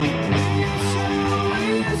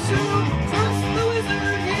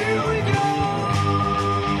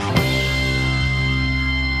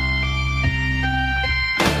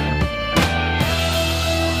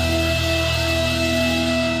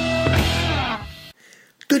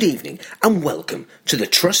Good evening and welcome to the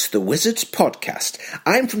Trust the Wizards podcast.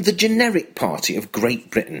 I'm from the generic party of Great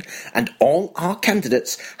Britain, and all our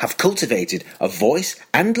candidates have cultivated a voice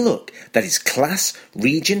and look that is class,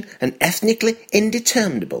 region and ethnically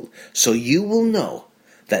indeterminable, so you will know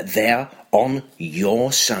that they're on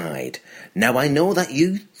your side. Now I know that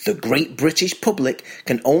you, the great British public,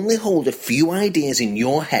 can only hold a few ideas in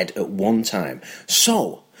your head at one time,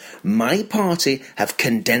 so my party have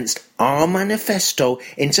condensed our manifesto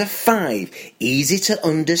into 5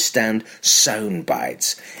 easy-to-understand sound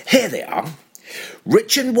bites. Here they are.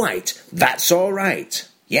 Rich and white, that's all right.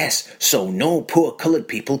 Yes, so no poor coloured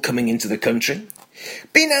people coming into the country.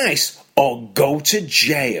 Be nice or go to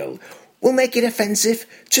jail. We'll make it offensive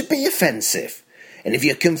to be offensive. And if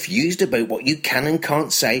you're confused about what you can and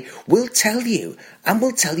can't say, we'll tell you, and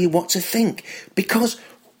we'll tell you what to think, because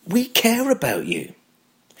we care about you.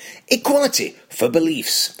 Equality for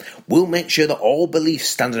beliefs. We'll make sure that all beliefs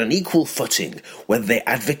stand on an equal footing, whether they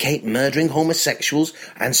advocate murdering homosexuals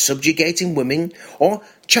and subjugating women, or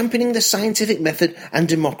championing the scientific method and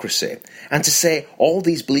democracy. And to say all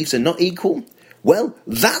these beliefs are not equal, well,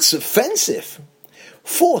 that's offensive.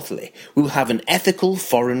 Fourthly, we'll have an ethical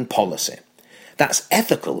foreign policy. That's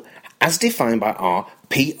ethical as defined by our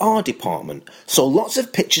PR department, so lots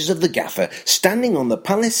of pictures of the gaffer standing on the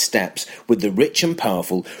palace steps with the rich and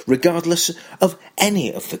powerful, regardless of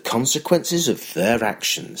any of the consequences of their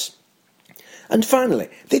actions. And finally,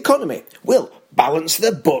 the economy will balance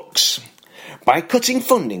the books by cutting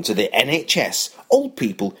funding to the NHS, old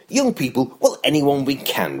people, young people, well, anyone we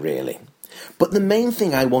can really. But the main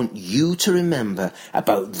thing I want you to remember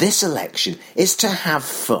about this election is to have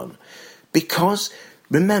fun, because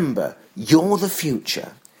remember, you're the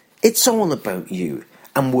future. It's all about you,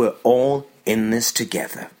 and we're all in this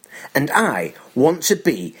together. And I want to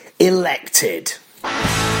be elected.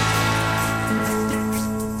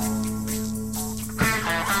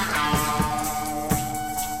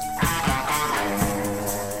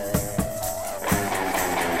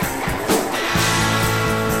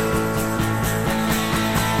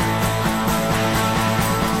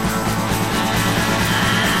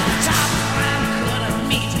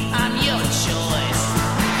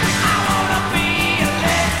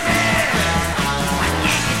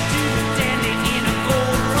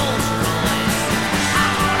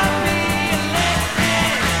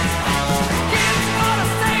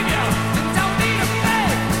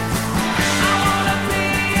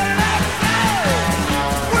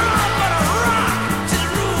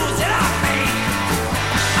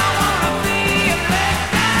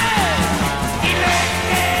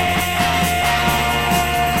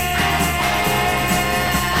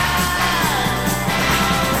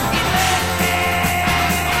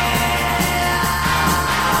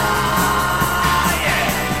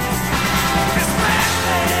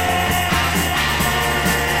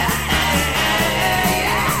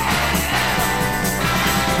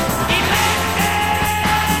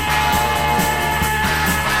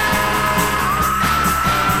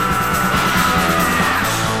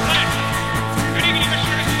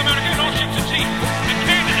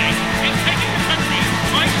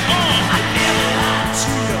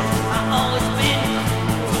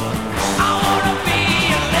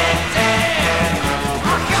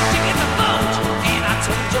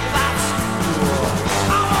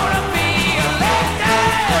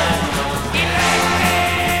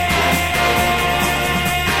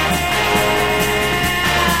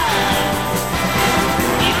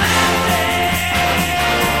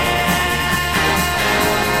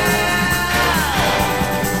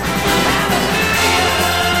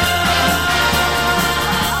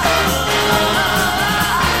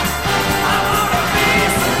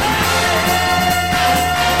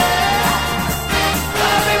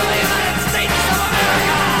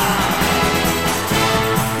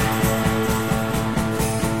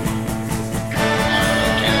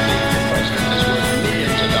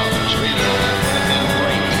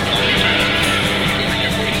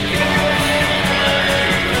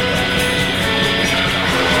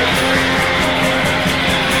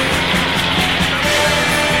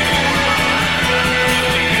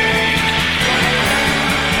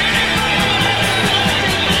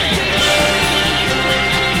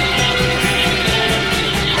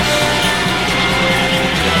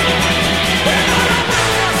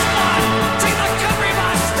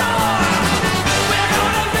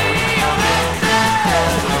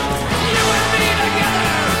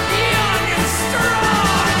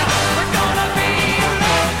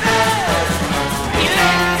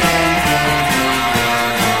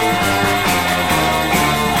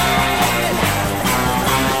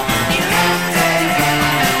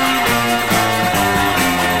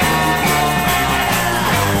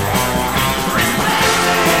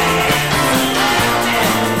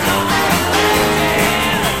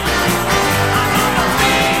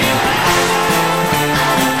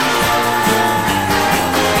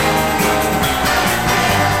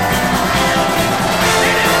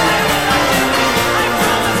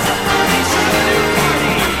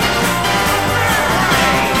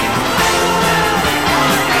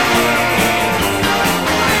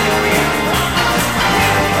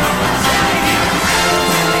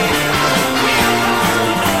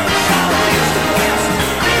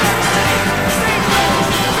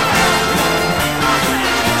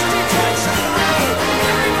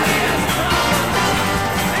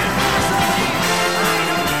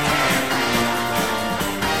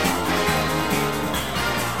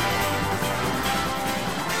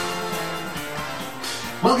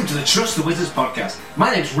 the Trust the Wizards podcast.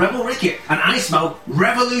 My name's Rebel Ricky, and I smell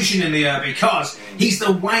revolution in the air because he's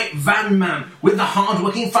the white van man with the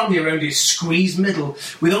hard-working family around his squeezed middle,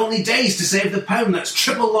 with only days to save the pound that's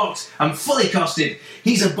triple locked and fully costed.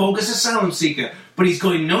 He's a bogus asylum seeker, but he's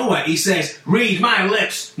going nowhere. He says, "Read my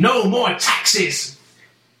lips, no more taxes."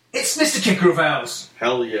 It's Mr. Kicker of Owls.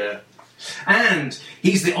 Hell yeah. And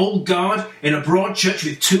he's the old guard in a broad church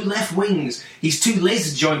with two left wings. He's too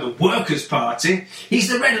lazy to join the Workers' Party. He's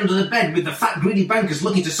the red under the bed with the fat greedy bankers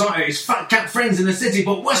looking to sort out his fat cat friends in the city.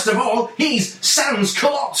 But worst of all, he's Sans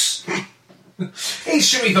Culottes. He's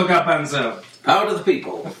Sharif Garbanzo. Out of the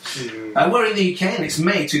people. We're in the UK and it's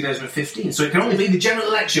May 2015, so it can only be the general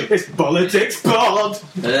election. It's politics pod.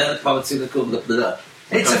 Political blah.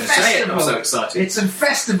 It's a festival. I'm so excited. It's a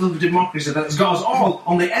festival of democracy that's got us all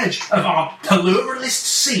on the edge of our pluralist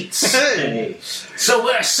seats. Hey. So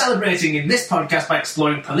we're celebrating in this podcast by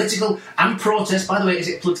exploring political and protest. By the way, is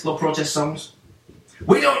it political or protest songs?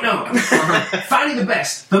 We don't know. Finding the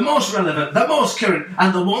best, the most relevant, the most current,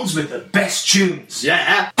 and the ones with the best tunes.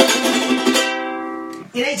 Yeah.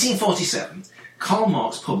 In 1847, Karl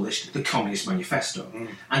Marx published the Communist Manifesto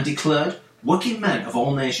and declared, "Working men of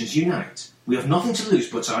all nations unite. We have nothing to lose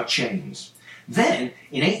but our chains." Then,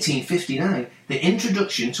 in 1859, the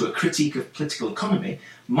introduction to a critique of political economy,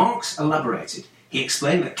 Marx elaborated. He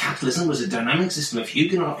explained that capitalism was a dynamic system of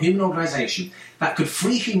human organisation that could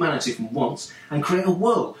free humanity from wants and create a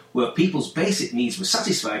world where people's basic needs were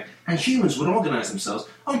satisfied and humans would organise themselves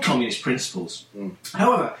on communist principles.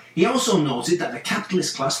 However, he also noted that the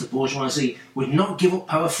capitalist class, the bourgeoisie, would not give up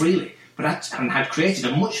power freely, but had created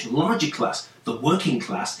a much larger class, the working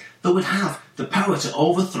class, that would have the power to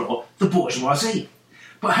overthrow the bourgeoisie.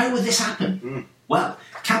 But how would this happen? Well,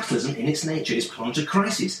 capitalism in its nature is prone to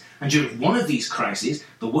crises, and during one of these crises,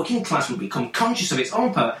 the working class will become conscious of its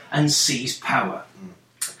own power and seize power.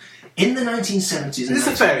 In the 1970s and Is this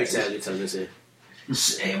a fairy tale you're telling us here?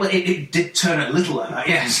 Well, it did turn a little like that,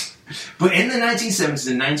 yes. But in the 1970s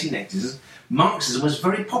and 1980s, Marxism was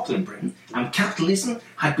very popular in Britain, and capitalism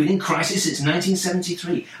had been in crisis since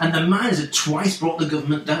 1973, and the miners had twice brought the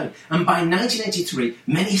government down. And by 1983,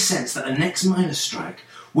 many sensed that the next miners' strike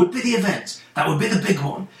would be the event that would be the big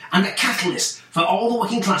one, and a catalyst for all the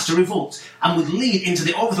working class to revolt, and would lead into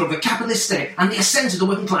the overthrow of the capitalist state and the ascent of the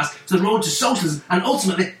working class to the road to socialism and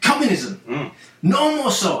ultimately communism. No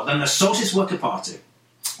more so than the Socialist Worker Party,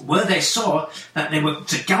 where they saw that they were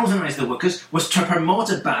to galvanise the workers was to promote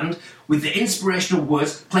a band with the inspirational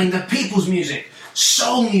words playing the people's music,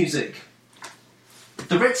 soul music.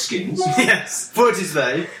 The Redskins, Yes. For it is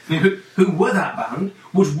they. who were that band,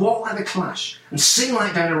 would walk like the Clash and sing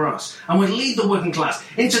like Diana Ross and would lead the working class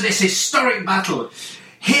into this historic battle.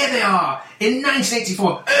 Here they are in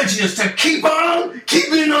 1984, urging us to keep on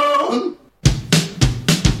keeping on.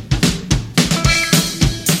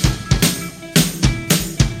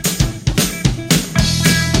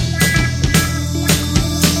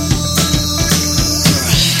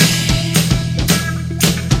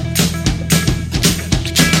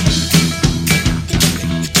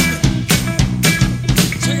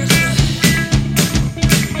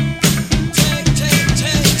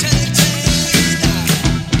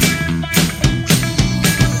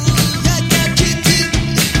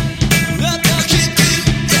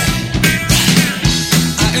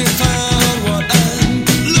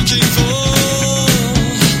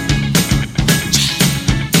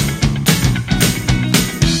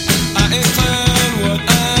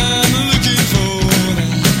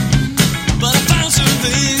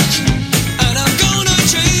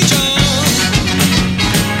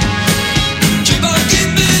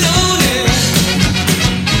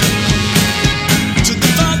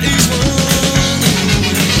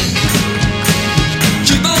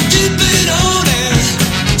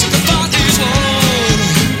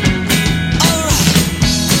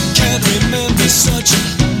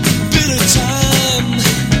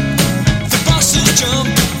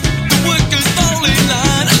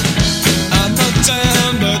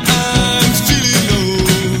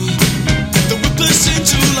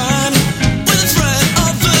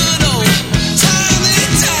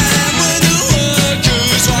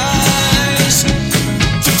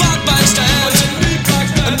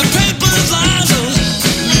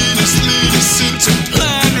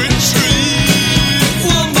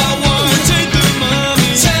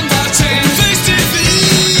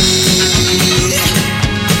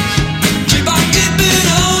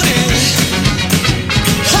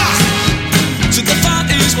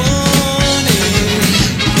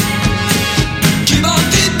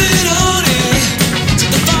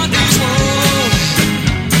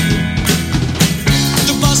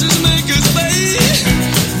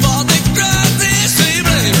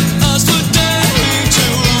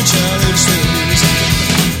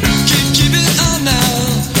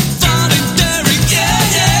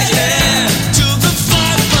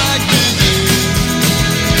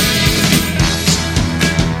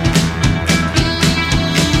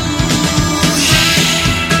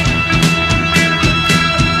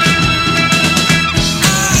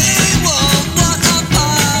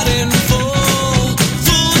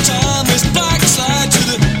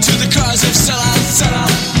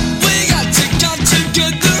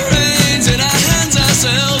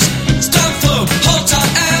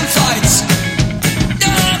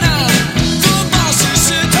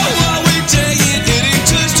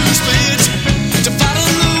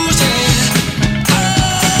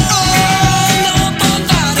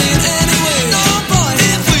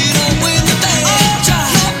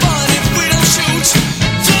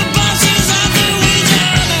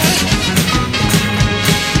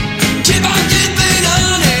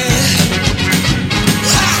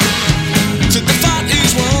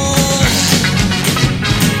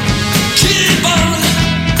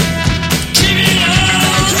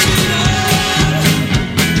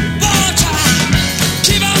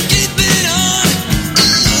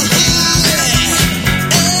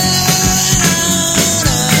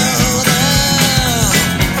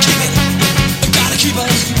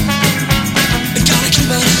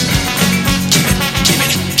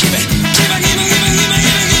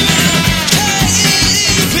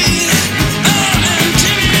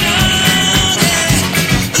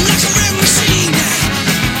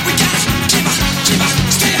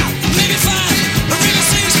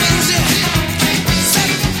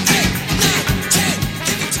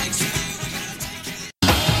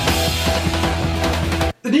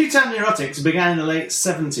 Newtown Neurotics began in the late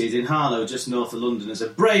 70s in Harlow, just north of London, as a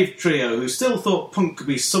brave trio who still thought punk could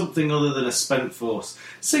be something other than a spent force.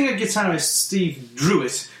 Singer-guitarist Steve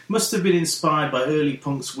Druitt must have been inspired by early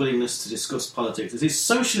punk's willingness to discuss politics, as his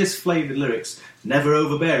socialist-flavoured lyrics, never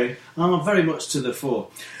overbearing, are very much to the fore.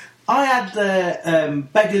 I had their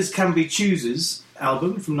Beggars Can Be Choosers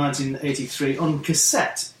album from 1983 on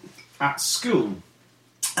cassette at school.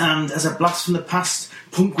 And as a blast from the past,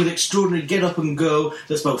 punk with extraordinary get-up-and-go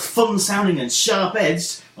that's both fun-sounding and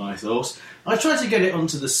sharp-edged, I thought, I tried to get it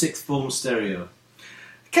onto the sixth form stereo.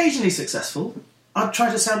 Occasionally successful, I'd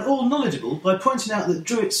try to sound all knowledgeable by pointing out that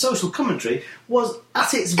Druitt's social commentary was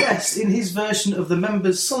at its best in his version of the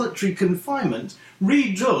members' solitary confinement,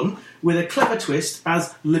 redone with a clever twist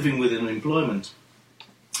as living with unemployment.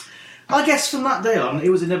 I guess from that day on, it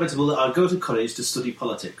was inevitable that I'd go to college to study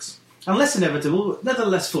politics. And less inevitable,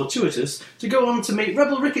 nevertheless fortuitous, to go on to meet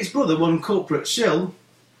Rebel Rickett's brother, one corporate shill,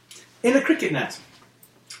 in a cricket net.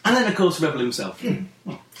 And then, of course, Rebel himself.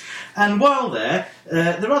 And while there,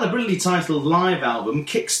 the rather brilliantly titled live album,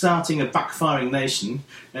 Kick-Starting a Backfiring Nation,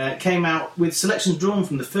 came out with selections drawn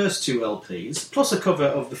from the first two LPs, plus a cover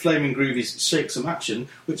of the Flaming Groovies' Shake Some Action,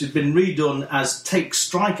 which had been redone as Take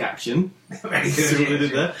Strike Action, Very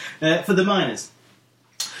good. for the Miners.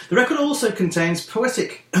 The record also contains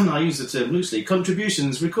poetic, and I use the term loosely,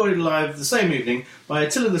 contributions recorded live the same evening by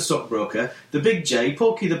Attila the Stockbroker, the Big J,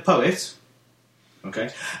 Porky the Poet,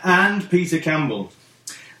 and Peter Campbell.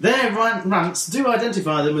 Their rants do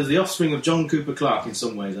identify them as the offspring of John Cooper Clarke in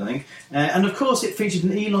some ways, I think. And of course it featured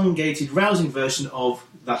an elongated, rousing version of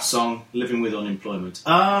that song, Living with Unemployment.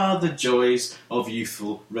 Ah, the joys of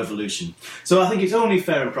youthful revolution. So I think it's only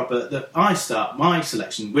fair and proper that I start my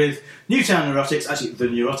selection with Newtown Neurotics, actually the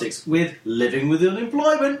Neurotics, with Living with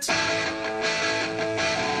Unemployment.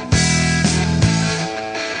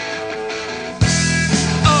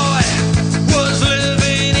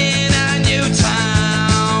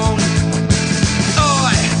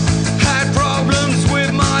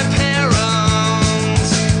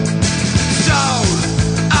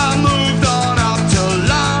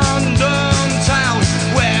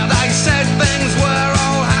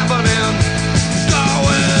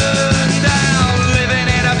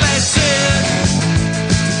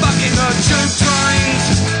 True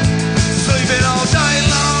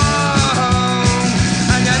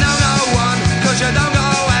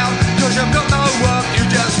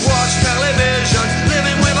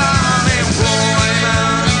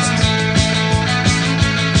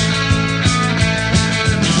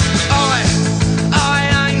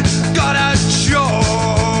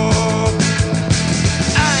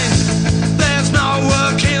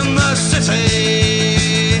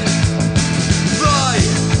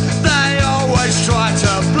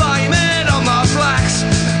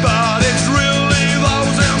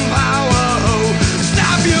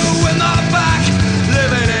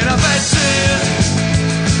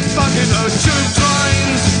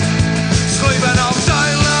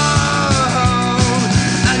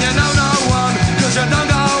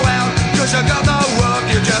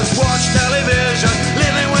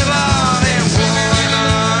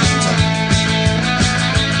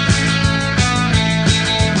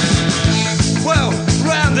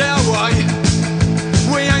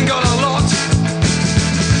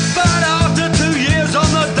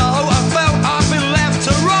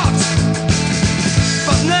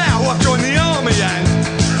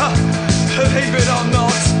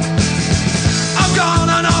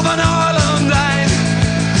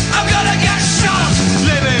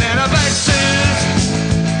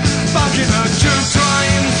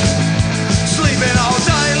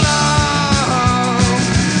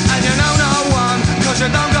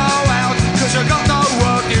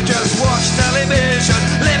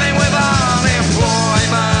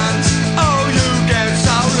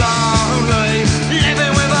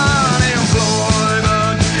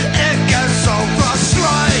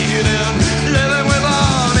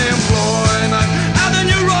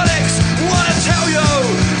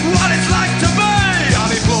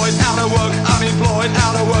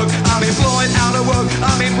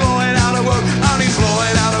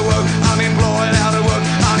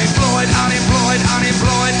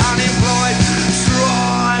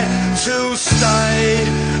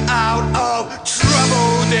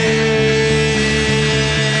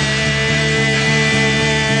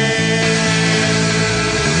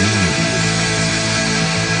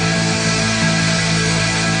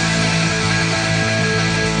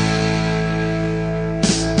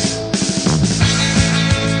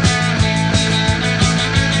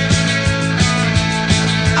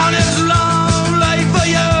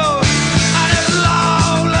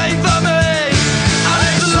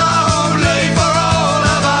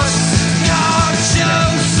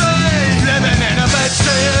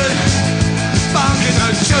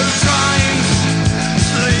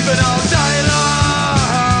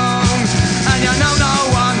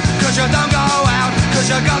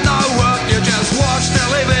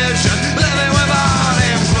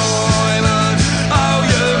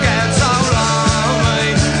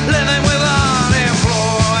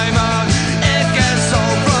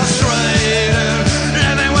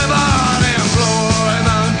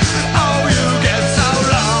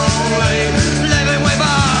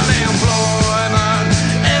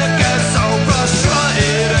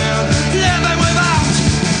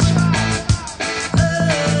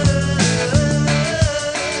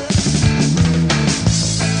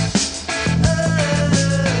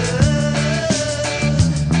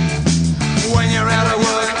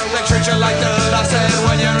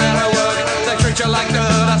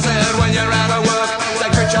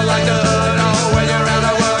you like dirt. Oh, when you're out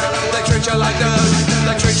of work, they treat you like dirt.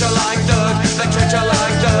 They treat you like dirt. They treat you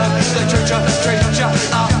like dirt. They treat you,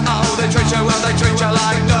 oh, they treat you well. They treat you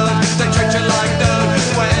like dirt. They treat you like dirt.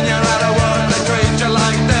 When you're out of work, they treat you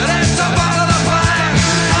like dirt. It's a part of the plan,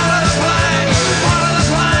 part of the plan, part of the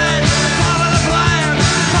plan, part of the plan,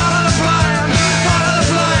 part of the plan, part of the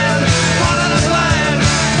plan, part of the plan,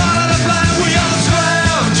 part of the plan. We are the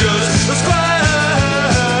scroungers, the scroungers.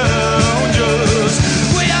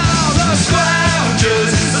 We are the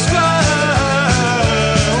scroungers, the scroungers.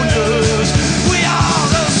 We are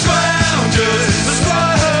the scroungers, the scroungers.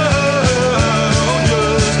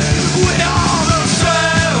 We are the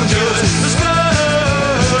scroungers, the scroungers.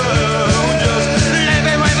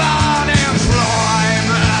 Living without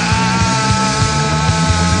employment.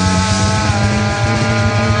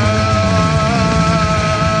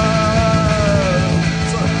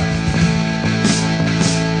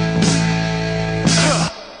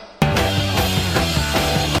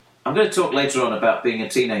 I'm going to talk later on about being a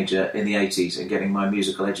teenager in the 80s and getting my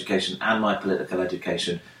musical education and my political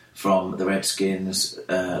education from the Redskins,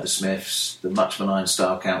 the Smiths, the much maligned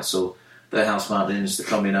Style Council, the House Martins, the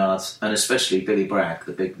Communards, and especially Billy Bragg,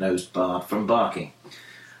 the big-nosed bard from Barking.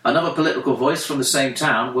 Another political voice from the same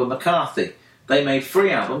town were McCarthy. They made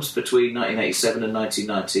 3 albums between 1987 and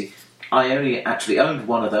 1990. I only actually owned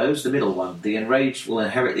one of those, the middle one, The Enraged Will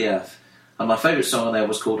Inherit the Earth. And my favourite song on there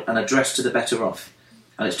was called An Address to the Better Off.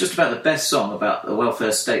 And it's just about the best song about the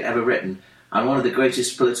welfare state ever written, and one of the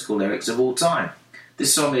greatest political lyrics of all time.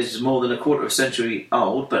 This song is more than a quarter of a century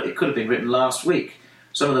old, but it could have been written last week.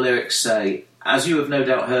 Some of the lyrics say, as you have no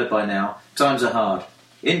doubt heard by now, times are hard.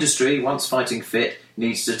 Industry, once fighting fit,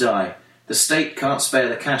 needs to die. The state can't spare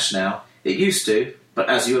the cash now. It used to, but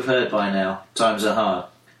as you have heard by now, times are hard.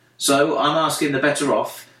 So I'm asking the better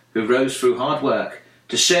off, who rose through hard work,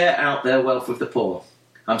 to share out their wealth with the poor.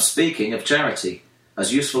 I'm speaking of charity,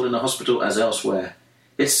 as useful in the hospital as elsewhere.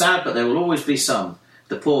 It's sad, but there will always be some,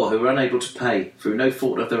 the poor who are unable to pay through no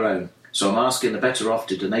fault of their own. So I'm asking the better off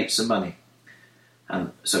to donate some money.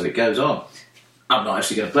 And so it goes on. I'm not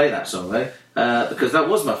actually going to play that song though, because that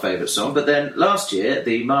was my favourite song. But then last year,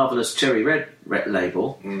 the marvellous Cherry Red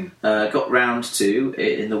label got round to,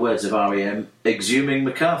 in the words of R.E.M., exhuming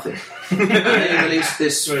McCarthy. And they released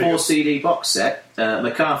this 4 CD box set,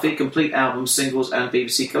 McCarthy Complete Album, Singles and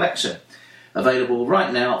BBC Collection. Available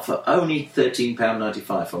right now for only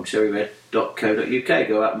 £13.95 from cherryred.co.uk.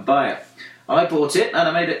 Go out and buy it. I bought it and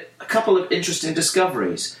I made a couple of interesting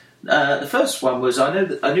discoveries. The first one was I knew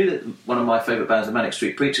that one of my favourite bands, the Manic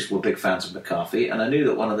Street Preachers, were big fans of McCarthy, and I knew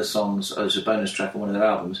that one of the songs as a bonus track on one of their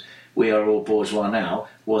albums, We Are All Bourgeois Now,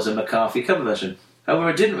 was a McCarthy cover version. However,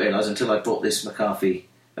 I didn't realise until I bought this McCarthy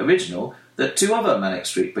original that 2 other Manic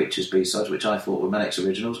Street Preachers B-sides, which I thought were Manic's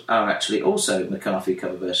originals, are actually also McCarthy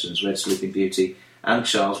cover versions, Red Sleeping Beauty and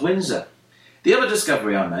Charles Windsor. The other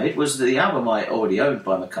discovery I made was that the album I already owned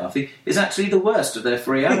by McCarthy is actually the worst of their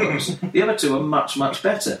 3 albums. The other 2 are much, much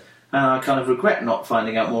better. And I kind of regret not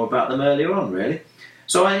finding out more about them earlier on, really.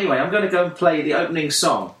 So anyway, I'm going to go and play the opening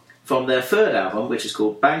song from their 3rd album, which is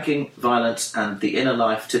called Banking, Violence and the Inner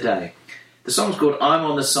Life Today. The song's called I'm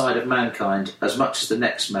on the Side of Mankind as Much as the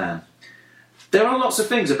Next Man. There are lots of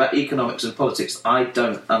things about economics and politics I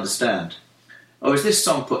don't understand. Or as this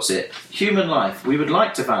song puts it, human life, we would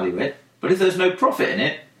like to value it, but if there's no profit in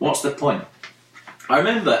it, what's the point? I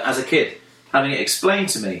remember, as a kid, having it explained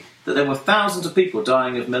to me that there were thousands of people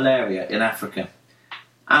dying of malaria in Africa.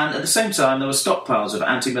 And at the same time, there were stockpiles of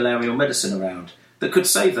anti-malarial medicine around that could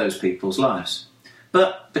save those people's lives.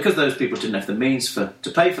 But because those people didn't have the means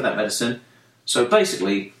to pay for that medicine, so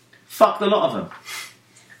basically, fuck the lot of them.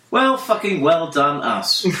 Well, fucking well done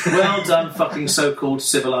us. Well done fucking so-called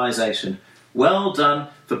civilization. Well done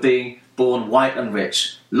for being born white and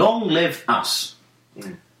rich. Long live us.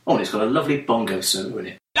 Oh, and it's got a lovely bongo solo in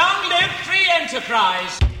it. Long live free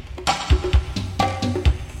enterprise!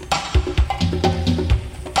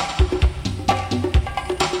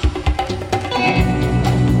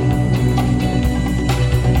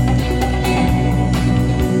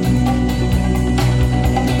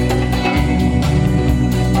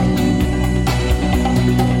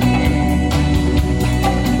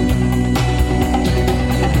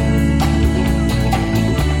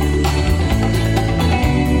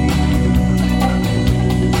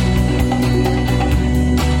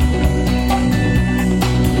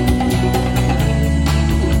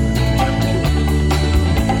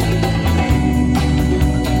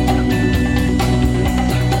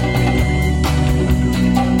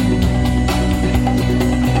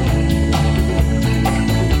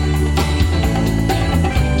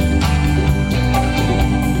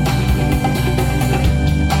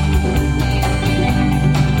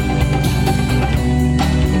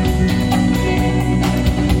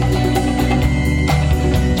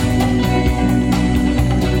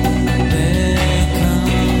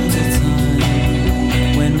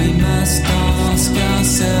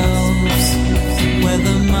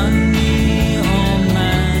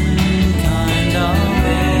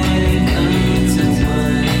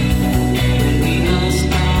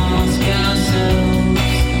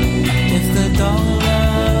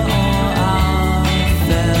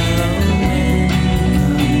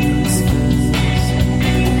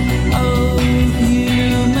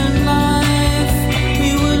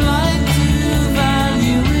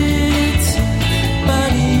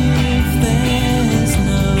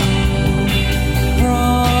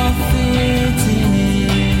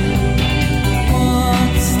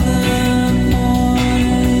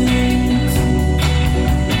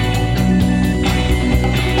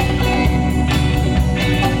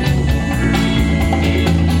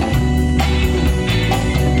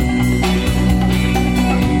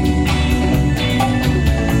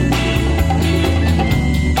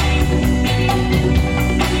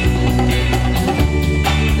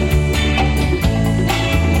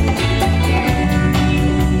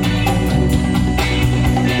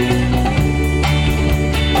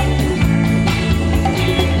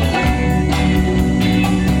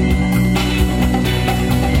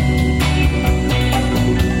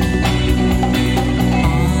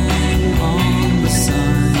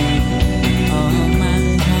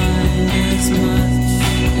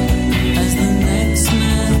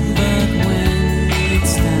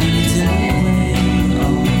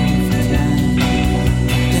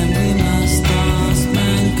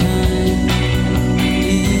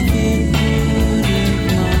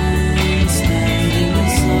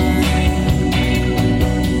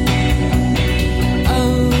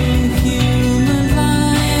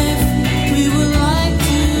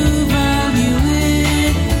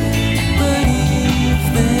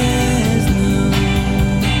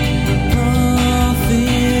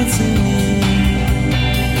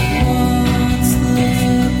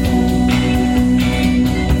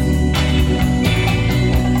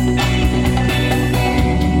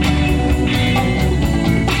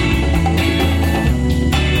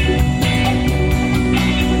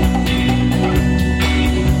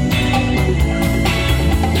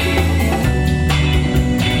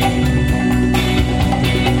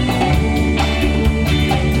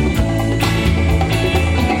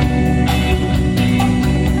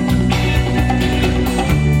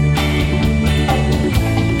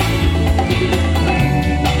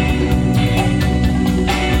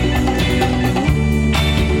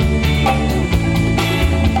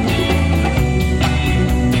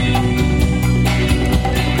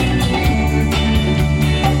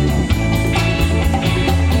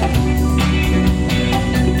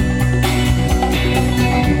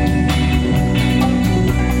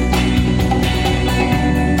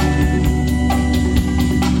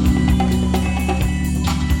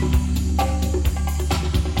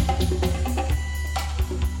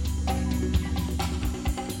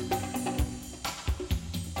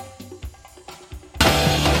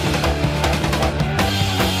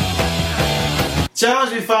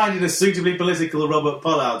 Charged with finding a suitably political Robert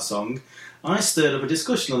Pollard song, I stirred up a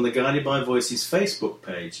discussion on the Guided by Voices Facebook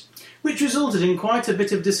page, which resulted in quite a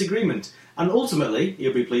bit of disagreement, and ultimately,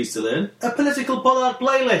 you'll be pleased to learn, a political Pollard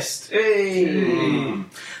playlist. Hey.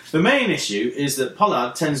 The main issue is that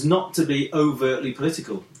Pollard tends not to be overtly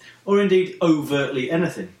political, or indeed overtly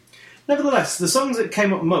anything. Nevertheless, the songs that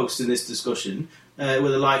came up most in this discussion were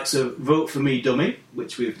the likes of Vote For Me Dummy,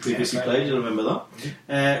 which we've previously played, you'll remember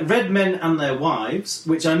that. Red Men and Their Wives,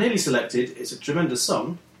 which I nearly selected, it's a tremendous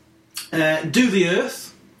song. Do the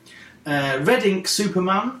Earth, Red Ink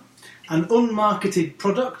Superman, an unmarketed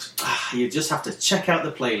product. You just have to check out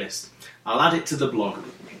the playlist. I'll add it to the blog.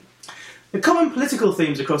 The common political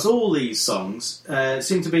themes across all these songs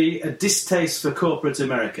seem to be a distaste for corporate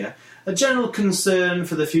America, a general concern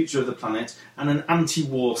for the future of the planet, and an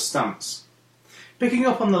anti-war stance. Picking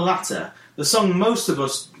up on the latter, the song most of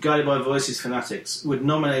us Guided by Voices fanatics would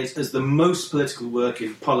nominate as the most political work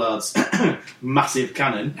in Pollard's massive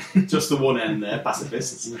canon, just the one end there,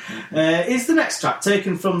 pacifists, is the next track,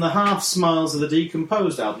 taken from the Half Smiles of the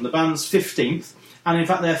Decomposed album, the band's 15th, and in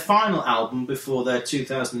fact their final album before their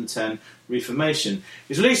 2010 reformation. It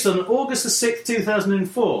was released on August the 6th,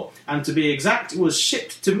 2004, and to be exact, it was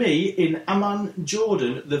shipped to me in Amman,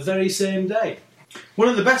 Jordan, the very same day. One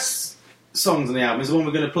of the best songs on the album is the one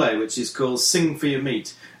we're going to play, which is called Sing For Your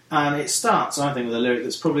Meat, and it starts, I think, with a lyric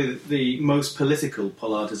that's probably the most political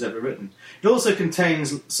Pollard has ever written. It also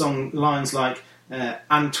contains lines like,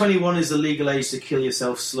 and 21 is the legal age to kill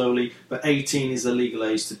yourself slowly, but 18 is the legal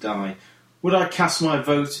age to die. Would I cast my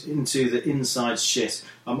vote into the inside shit?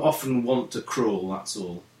 I'm often wont to crawl, that's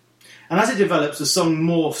all. And as it develops, the song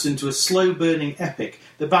morphs into a slow-burning epic,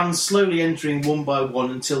 the band slowly entering one by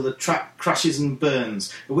one until the track crashes and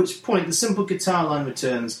burns, at which point the simple guitar line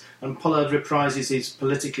returns and Pollard reprises his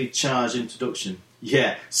politically charged introduction.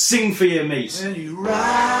 Yeah, sing for your meat. When you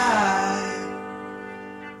ride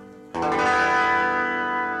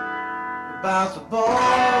about the boys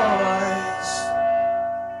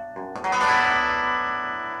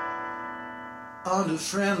under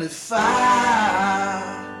friendly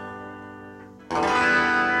fire,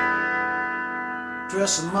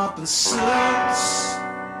 dress them up in suits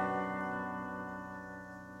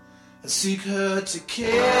and seek her to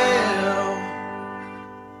kill.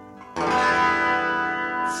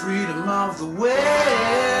 Freedom of the will,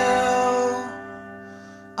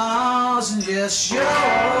 ours and yes,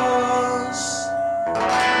 yours.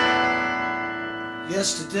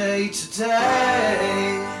 Yesterday,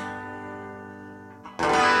 today,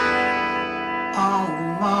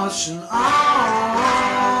 on marching on.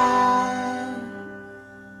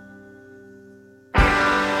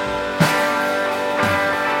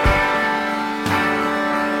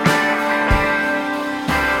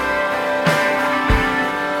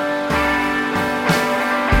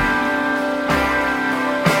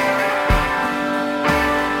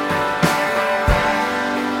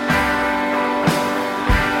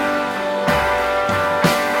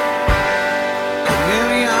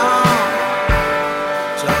 Chameleon,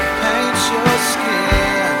 don't paint your skin.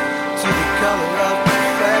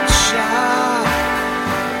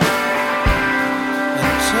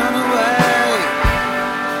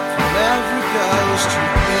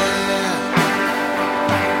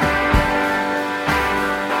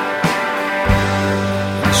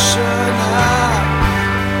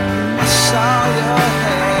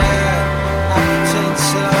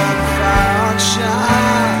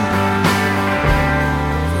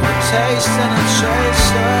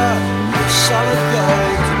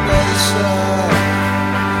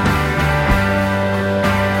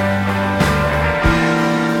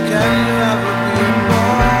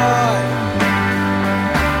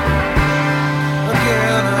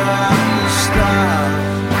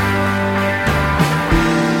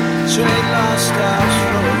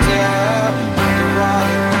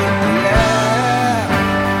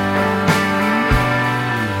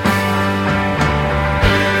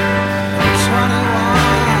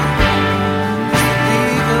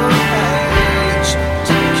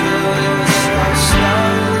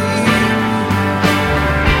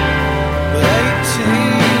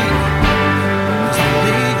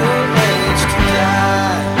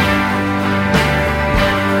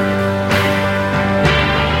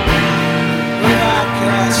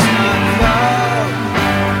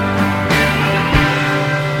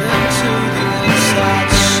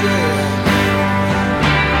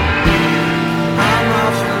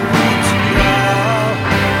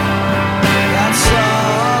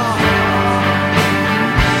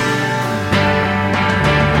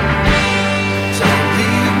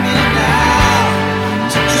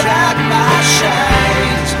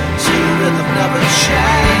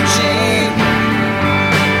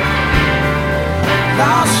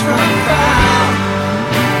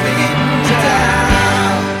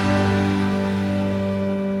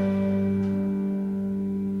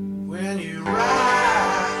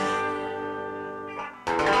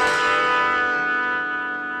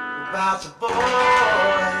 about the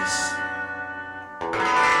boys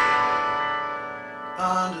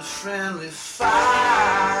under friendly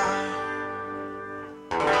fire.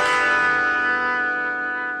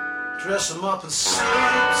 Dress them up in suits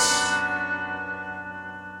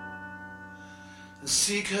and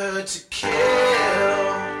seek her to kill.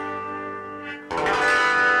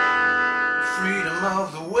 Freedom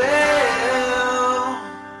of the will,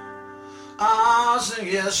 ours and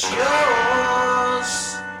yes, yours.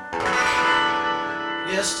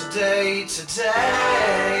 Yesterday,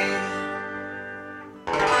 today,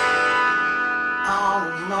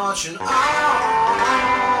 on marching on.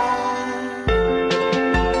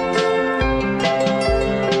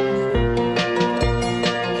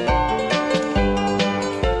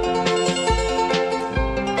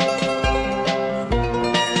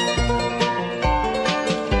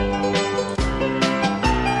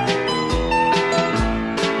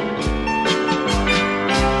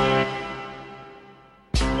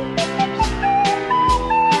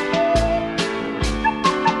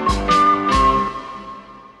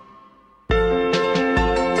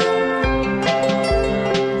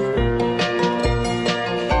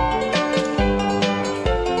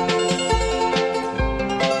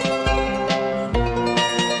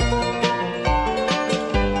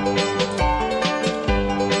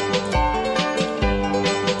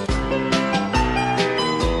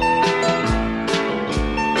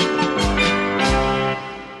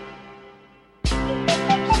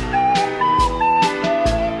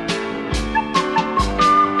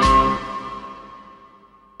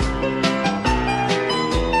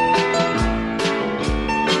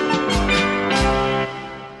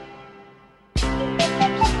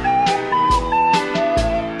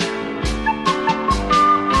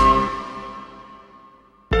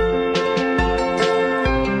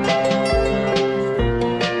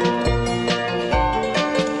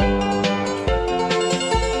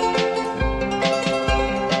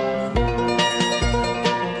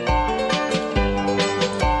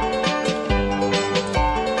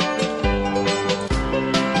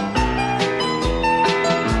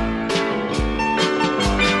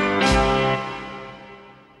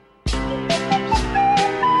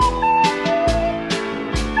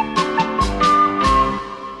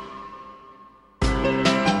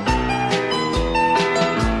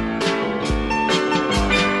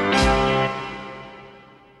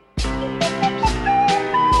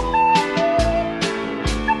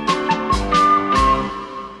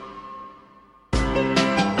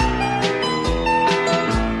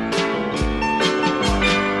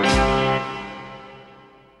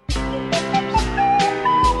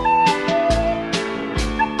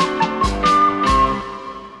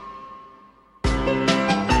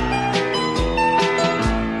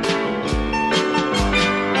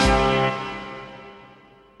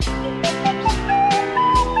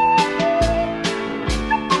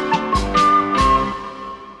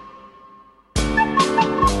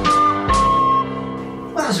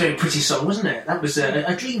 A very pretty song, wasn't it? That was a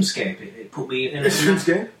dreamscape. It put me in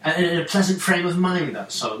Dreamscape? in a pleasant frame of mind,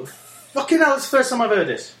 that song. Fucking hell, it's the first time I've heard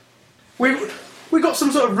this. We got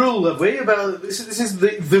some sort of rule, have we, about this is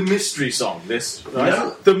the mystery song, this, right? No.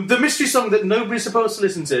 The mystery song that nobody's supposed to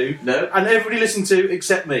listen to. No. And everybody listened to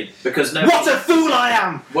except me. Because no. What a fool I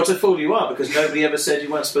am! What a fool you are! Because nobody ever said you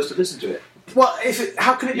weren't supposed to listen to it. What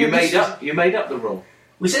how can it be You a made mystery? up the rule.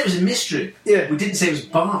 We said it was a mystery. Yeah. We didn't say it was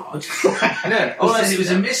barred. No. We said it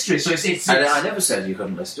was a mystery, so it's I never said you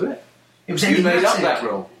couldn't listen to it. it was You made up enigmatic. that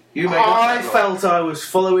rule. You made up I that rule. felt I was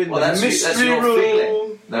following Well, the that's mystery your rule.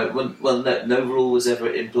 feeling. No rule was ever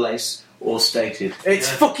in place or stated. It's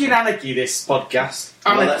fucking anarchy, this podcast.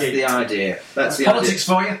 Well, that's Anarchy. the idea. That's the Politics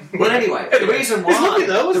idea. for you. Well, anyway, the reason why. It's lovely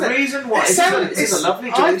though, wasn't the it? reason why. It It's a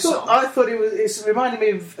lovely jolly song. I thought it was. It reminded me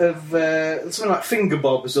of something like Finger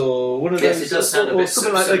Bobs or one of Yes, those. it does sound a or bit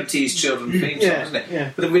something like that. 70s children theme song, yeah, doesn't it? yeah.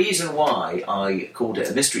 But the reason why I called it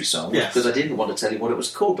a mystery song was Yes. because I didn't want to tell you what it was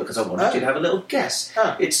called, because I wanted you to have a little guess.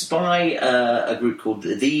 Ah. It's by a group called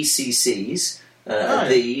the CCs. Oh,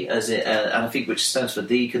 and I think which stands for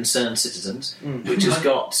The Concerned Citizens, which has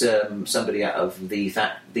got somebody out of the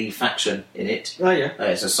faction in it. Oh yeah.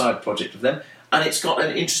 It's a side project of them, and it's got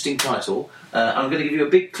an interesting title. I'm going to give you a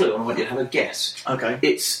big clue, and I want you to have a guess. Okay.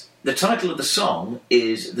 It's the title of the song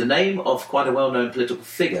is the name of quite a well-known political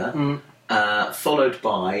figure, followed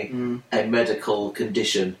by a medical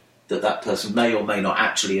condition that person may or may not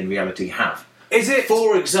actually in reality have. Is it?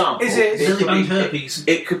 For example, Is it- could Silly be- herpes.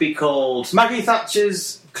 it could be called. Maggie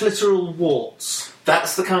Thatcher's clitoral warts.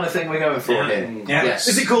 That's the kind of thing we're going for Yeah. here. Yeah. Yes.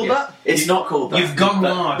 Is it called that? It's not called that. You've gone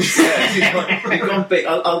But- large. Yeah, you've gone big.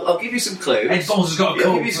 I'll give you some clues. Ed Balls has got a I'll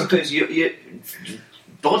cold. give you some clues.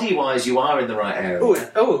 body-wise, you are in the right area. Roughly in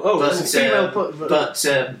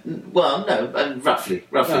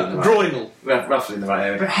the right groinal. Roughly in the right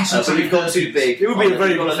area. But Heseltine so we've got too big. It would be a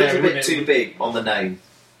very a rough little area, bit too big on the name.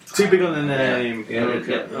 Too big on the name. Yeah.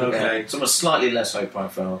 Okay. Someone slightly less high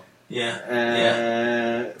profile.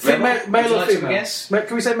 Male Would you or like to female? guess?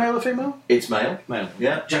 Can we say male or female? It's male. Male.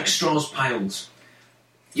 Yeah. Jack Straw's Piles.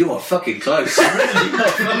 You are fucking close. You are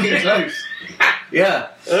fucking close. Yeah.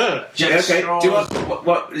 Jack Okay. Straw. Do you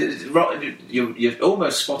want you're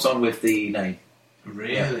almost spot on with the name.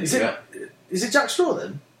 Really? Is it Jack Straw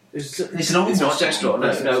then? It's an It's almost not Jack Straw.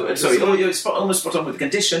 No. Sorry. You're almost spot on with the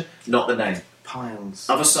condition, not the name. Piles.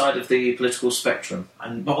 Other side of the political spectrum.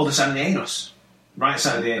 But other side of the anus. Right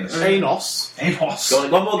side of the anus. Anos. Anos. Go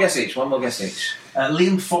on, one more guess each.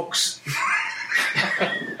 Liam Fox.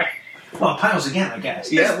 Well, Piles again, I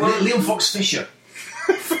guess. Yeah, well- Liam Fox Fisher.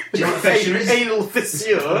 Do you know what a fissure is? Anal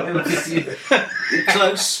fissure.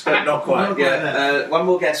 Close, but not quite. Not quite One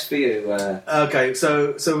more guess for you. Okay,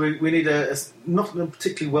 so we need a not a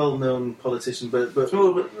particularly well-known politician, but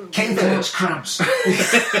Ken Court's Crabs.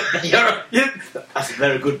 that's a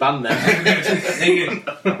very good band there.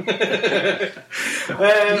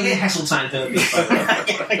 Near Heseltine Herbie.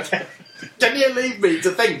 Can you leave me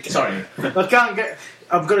to think? Sorry. I can't get.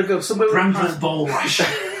 I've got to go somewhere. Brandreth Ballrash.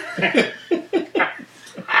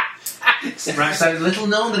 Right, so little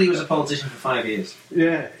known that he was a politician for 5 years.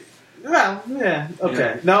 Yeah. Well, yeah.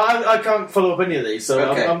 Okay. No, I can't follow up any of these. So,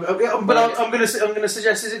 Okay. I'm going to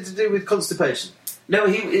suggest. Is it to do with constipation? No,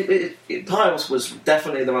 Piles was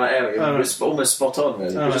definitely in the right area. Oh, It was almost spot on,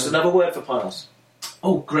 really. Oh, Just right. another word for Piles.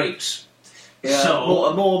 Oh, grapes. Yeah, So-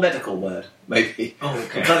 a more medical word, maybe. Oh,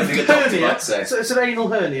 okay. I'm trying to think a doctor Hernia. might say. So it's an anal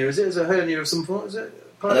hernia. Is it? Is it a hernia of some form? Is it?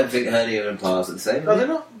 I don't think hernia and Piles are the same. Are they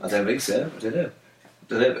not? I don't think so. I don't know.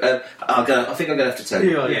 I think I'm going to have to tell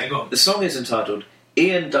you. Yeah. Go on. The song is entitled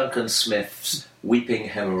Ian Duncan Smith's Weeping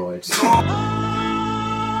Hemorrhoids.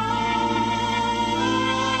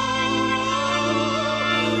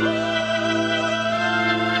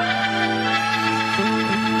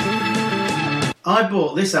 I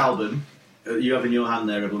bought this album you have in your hand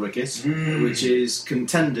there, Rebel Ricketts, which is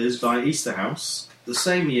Contenders by Easterhouse, the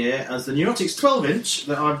same year as the Neurotics 12-inch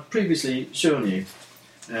that I've previously shown you,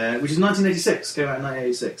 which is 1986, came out in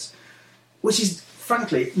 1986, which is,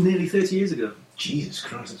 frankly, nearly 30 years ago. Jesus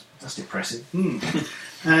Christ, that's depressing.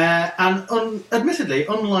 Admittedly,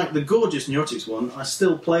 unlike the gorgeous Neurotics one, I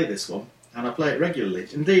still play this one, and I play it regularly.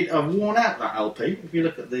 Indeed, I've worn out that LP. If you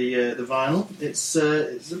look at the vinyl, it's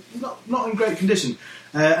not in great condition,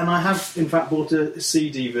 and I have, in fact, bought a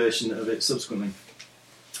CD version of it subsequently.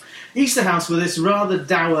 Easterhouse were this rather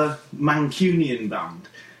dour Mancunian band,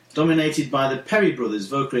 dominated by the Perry brothers,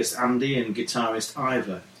 vocalist Andy and guitarist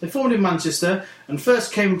Ivor. They formed in Manchester and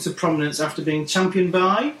first came to prominence after being championed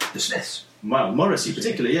by The Smiths. well, Morrissey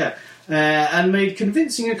particularly, yeah, and made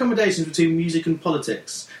convincing accommodations between music and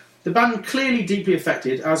politics. The band clearly deeply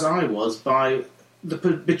affected, as I was, by the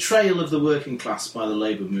betrayal of the working class by the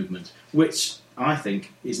Labour movement, which I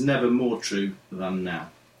think is never more true than now.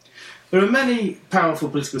 There are many powerful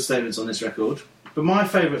political statements on this record, but my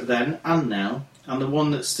favourite then and now, and the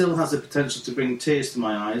one that still has the potential to bring tears to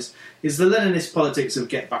my eyes, is the Leninist politics of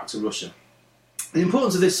Get Back to Russia. The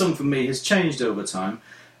importance of this song for me has changed over time.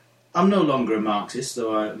 I'm no longer a Marxist,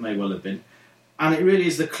 though I may well have been. And it really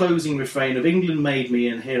is the closing refrain of England made me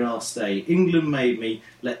and here I'll stay. England made me,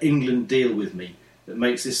 let England deal with me, that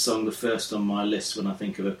makes this song the first on my list when I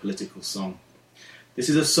think of a political song. This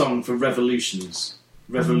is a song for revolutions.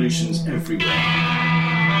 Revolutions everywhere.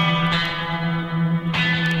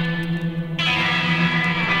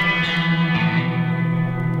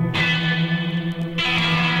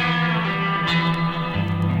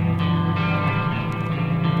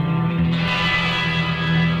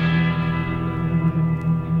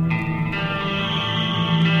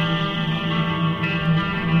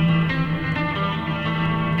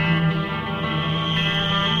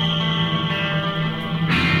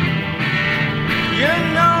 You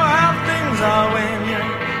know how things are when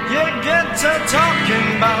you get to talking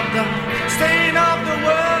about the state of the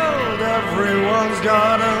world. Everyone's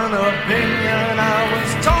got an opinion. I was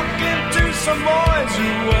talking to some boys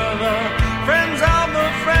who were the friends of a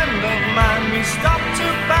friend of mine. We stopped to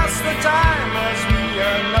pass the time as we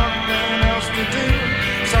had nothing else to do.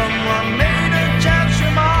 Someone made a chance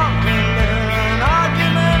remark and then an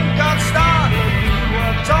argument got started. We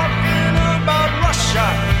were talking about Russia.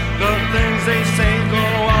 The things they say go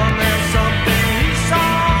on, there's something he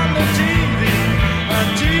saw on the TV, a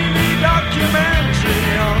TV documentary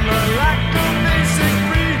on the lack of basic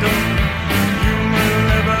freedom, human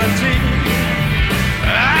liberty.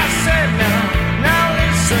 I said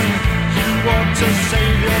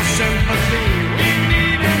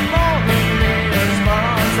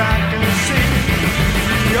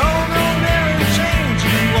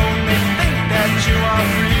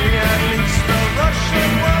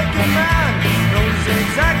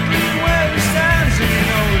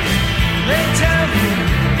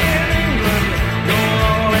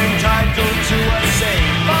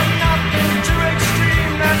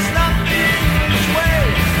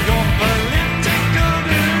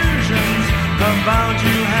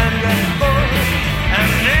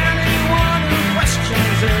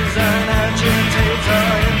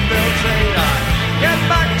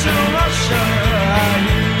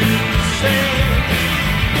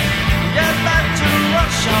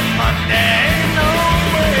Russia, but there ain't no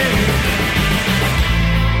way.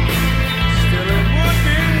 Still it would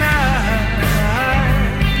be nice.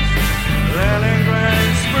 Leningrad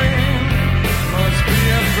spring must be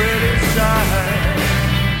a pretty sight.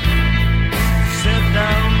 Sit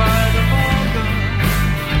down by the Volga,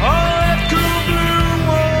 all that cool blue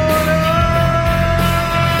water.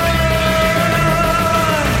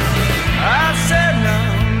 I said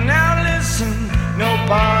now listen,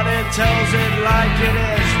 nobody tells it like it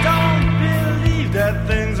is. Don't believe that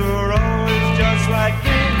things were always just like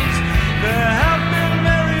this. There have been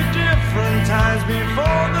very different times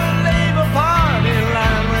before the Labour Party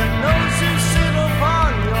line, when those who sit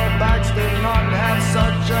upon your backs did not have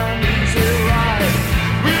such an easy ride.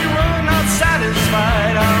 We were not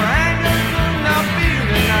satisfied, our anger could not be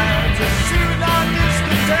denied. To soothe our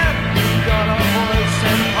discontent, we got a voice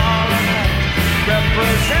in Parliament.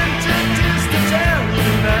 Representatives to tell you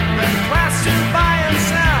that the class who buy and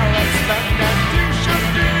sell expect that you should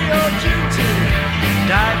do your duty.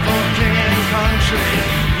 Die for king and country.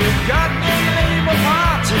 You've got the Labour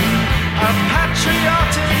Party, a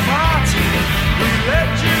patriotic party. We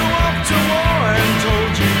led you off to war and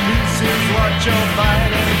told you peace is what you're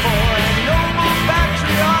fighting for. And noble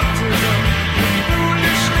patriotism you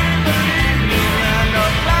foolishly believe in, and a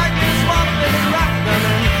flag is what they wrap them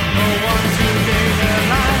in. No one to gave their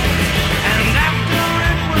lives. And after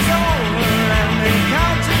it was over and they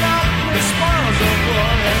counted up the spoils of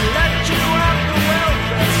war, and let you have the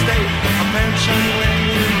welfare state, a pension when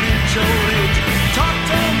you reach old age.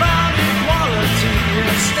 Talked about equality,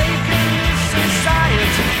 a stake in this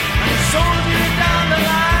society, and sold you down the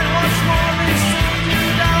line. What's more, they sold you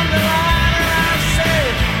down the line. And I say,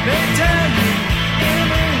 they tell you in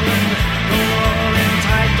England, you're all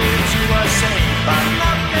entitled to a say, but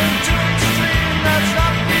nothing too extreme, that's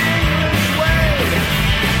not the English way.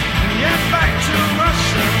 Get back to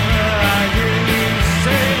Russia, I hear you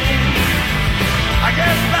say. I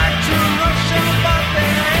get back to Russia, but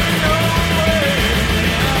there ain't no way.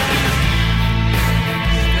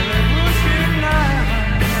 Still it would be nice.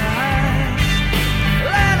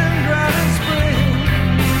 Leningrad in spring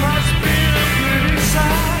must be a pretty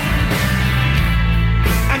sight.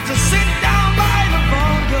 And to sit down by the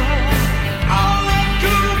Volga, all that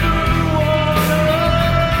cool blue water.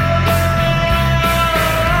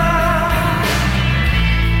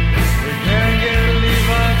 We can't get a leave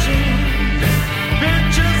our jeans.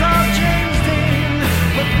 Pictures of James Dean,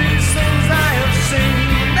 but these things I have seen,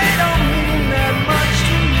 they don't mean that much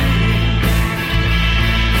to me.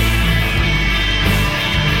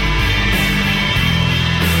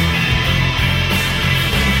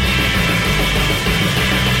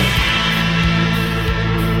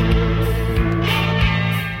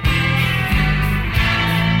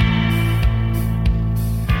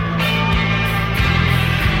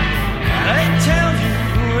 They tell you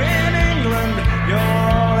in England you're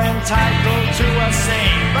all entitled to a say,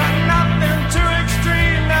 but nothing too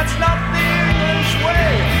extreme, that's not the English way.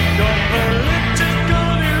 Your political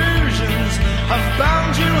illusions have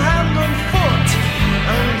bound you hand and foot,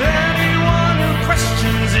 and anyone who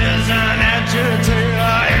questions is an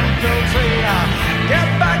agitator, infiltrator. Get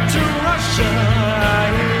back to Russia,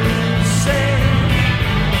 you say.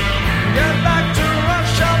 Get back to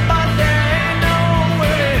Russia, but there ain't no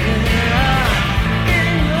way.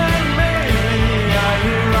 England made me,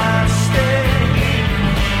 here I stay.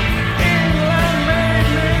 England made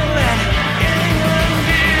me, England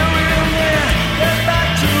deal with me. Get back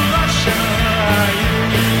to Russia,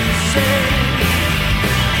 you say.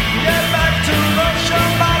 Get back to Russia,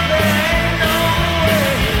 but there ain't no way.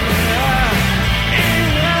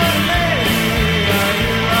 England made me,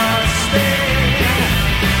 here I stay.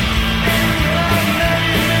 England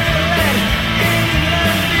made me,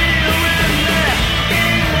 England deal with me.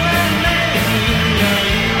 England made me,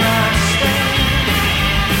 here I stay.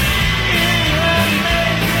 England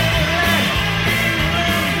made me,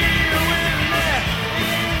 England deal with me.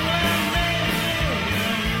 England made me,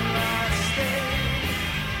 here I stay.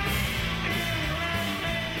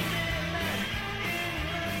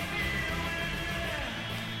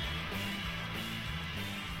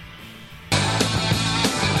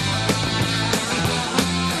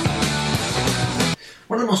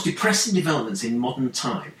 One of the most depressing developments in modern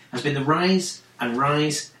time has been the rise and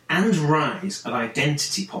rise and rise of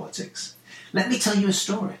identity politics. Let me tell you a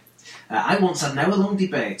story. I once had an hour-long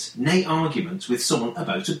debate, nay argument, with someone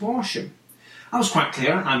about abortion. I was quite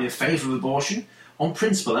clear I'm in favour of abortion on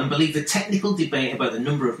principle and believe the technical debate about the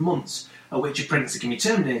number of months at which a pregnancy can be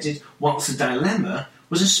terminated, whilst the dilemma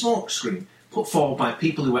was a smokescreen put forward by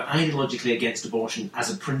people who were ideologically against abortion as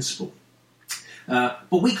a principle.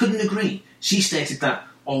 But we couldn't agree. She stated that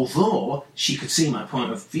although she could see my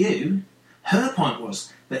point of view, her point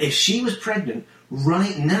was that if she was pregnant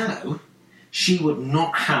right now, she would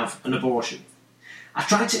not have an abortion. I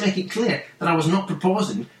tried to make it clear that I was not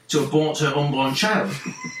proposing to abort her unborn child,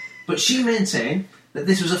 but she maintained that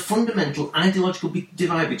this was a fundamental ideological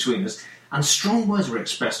divide between us, and strong words were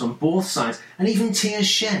expressed on both sides, and even tears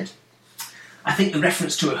shed. I think the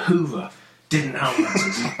reference to a Hoover didn't help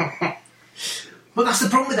matters. But that's the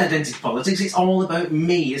problem with identity politics. It's all about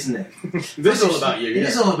me, isn't it? This is all about you. It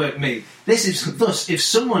is all about me. Thus, if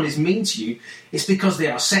someone is mean to you, it's because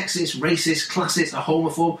they are sexist, racist, classist, a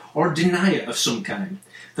homophobe, or a denier of some kind.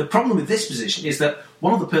 The problem with this position is that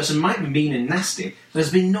while the person might be mean and nasty,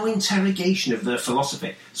 there's been no interrogation of their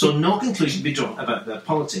philosophy, so no conclusion can be drawn about their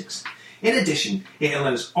politics. In addition, it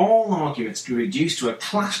allows all arguments to be reduced to a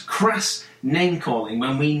crass name-calling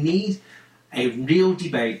when we need a real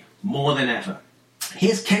debate more than ever.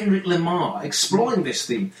 Here's Kendrick Lamar exploring this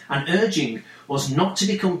theme and urging us not to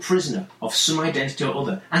become prisoner of some identity or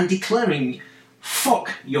other and declaring,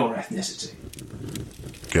 fuck your ethnicity.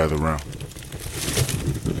 Gather round.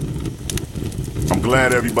 I'm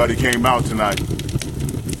glad everybody came out tonight.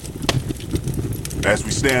 As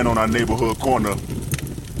we stand on our neighborhood corner,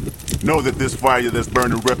 know that this fire that's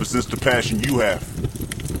burning represents the passion you have.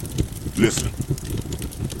 Listen.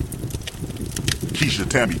 Keisha,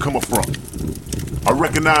 Tammy, come up front. I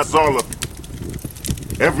recognize all of you.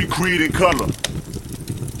 Every creed and color.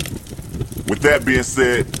 With that being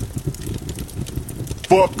said,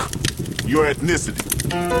 fuck your ethnicity.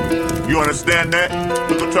 You understand that?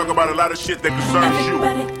 We're gonna talk about a lot of shit that concerns you.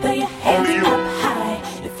 Everybody throw your hands Only you. up high.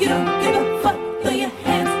 If you don't give a fuck, throw your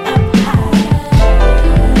hands up high.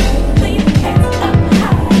 Throw your hands up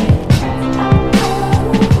high.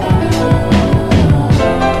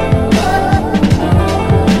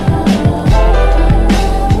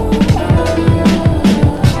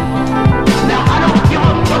 Now I don't give a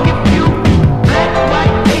fuck if you black,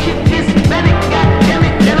 white, Asian, Hispanic,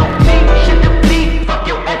 goddammit, that don't mean shit to me. Fuck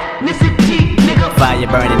your ethnicity, nigga. Fire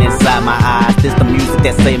burning inside my eyes. This the music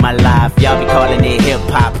that saved my life. Y'all be calling it hip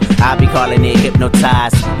hop. I be calling it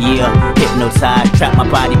hypnotized. Yeah, hypnotized. Trap my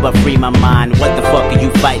body but free my mind. What the fuck are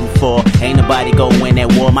you fighting for? Ain't nobody go win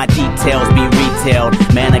at war. My details be retailed.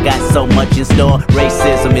 Man, I got so much in store.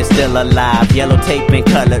 Racism is still alive. Yellow tape and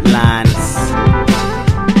colored lines.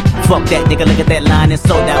 Fuck that nigga, look at that line, it's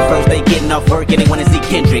sold out first. They getting off work and they wanna see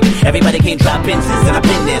Kendrick. Everybody can't drop inches and I've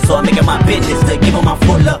been there, so I'm making my business to give them my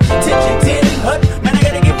full up attention. Man, I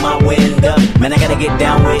gotta get my wind up. Man, I gotta get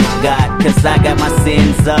down with God, cause I got my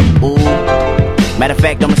sins up. Ooh. Matter of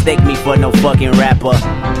fact, don't mistake me for no fucking rapper.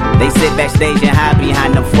 They sit backstage and hide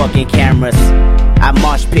behind them fucking cameras. I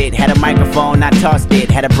mosh pit, had a microphone, I tossed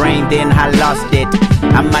it. Had a brain, then I lost it.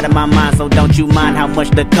 I'm out of my mind, so don't you mind how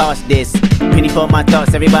much the cost is. Penny for my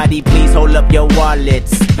thoughts, everybody please hold up your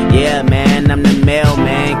wallets. Yeah, man, I'm the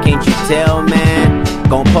mailman, can't you tell, man?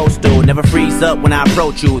 Gon' postal, never freeze up when I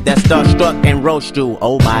approach you. That's starstruck and roast you,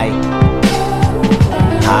 oh my.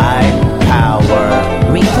 High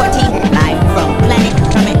power. Reporting live from Planet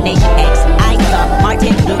Kermit Nation X, I saw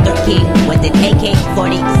Martin Luther King with an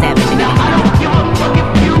AK-47. Now I don't give a fuck if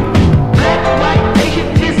you black, white, Asian,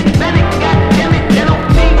 Hispanic, goddammit, that don't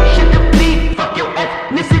mean shit to me. Fuck your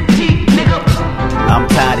ethnicity, nigga. I'm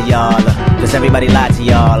tired of y'all, cause everybody lied to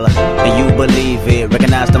y'all, and you believe it.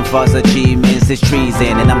 Recognize them false achievements, it's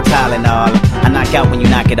treason, and I'm Tylenol. I knock out when you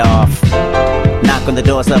knock it off. Knock on the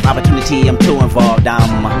doors of opportunity, I'm too involved.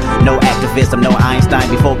 I'm no activist, I'm no Einstein.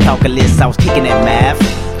 Before calculus, I was kicking that math,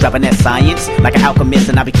 dropping that science like an alchemist,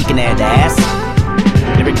 and I be kicking that ass.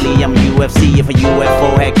 Lyrically, I'm UFC. If a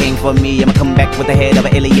UFO had came for me, I'ma come back with the head of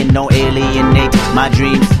an alien. No alienate my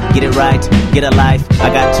dreams. Get it right, get a life. I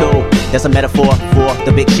got two. That's a metaphor for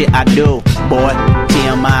the big shit I do. Boy,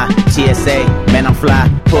 TMI, TSA, man I'm fly.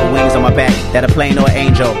 Put wings on my back, that a plane or an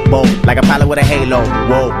angel. Both like a pilot with a halo.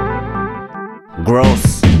 Whoa.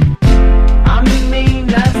 Gross. I mean,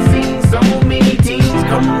 I've seen so many teams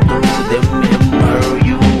Come through them and murder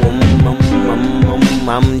you.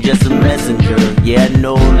 I'm just a messenger. Yeah, I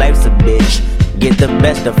know life's a bitch. Get the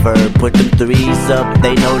best of her, put them threes up.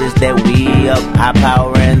 They notice that we up. High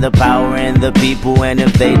power and the people. And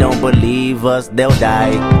if they don't believe us, they'll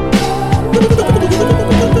die.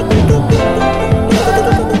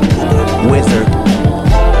 Wizard.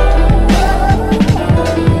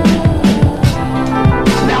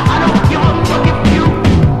 Now I don't give a fuck if you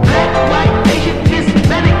black, white, Asian,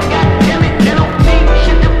 Hispanic, goddammit, that don't mean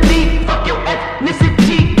shit to me. Fuck your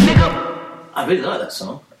ethnicity, nigga. I really like that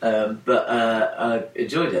song, but I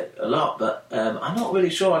enjoyed it a lot. But I'm not really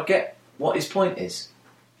sure I get what his point is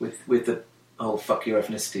with the whole "fuck your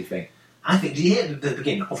ethnicity" thing. I think, did you hear the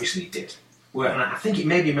beginning? Obviously he did. Where, and I think it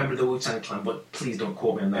may be a member of the Wu-Tang Clan, but please don't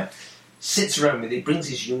quote me on that. Sits around with it, brings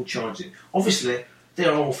his young charge in. Obviously,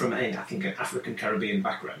 they're all from, I think, an African-Caribbean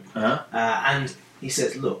background. And he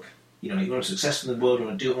says, look, you know, you want to be successful in the world, you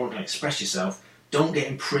want to do it, you want to express yourself, don't get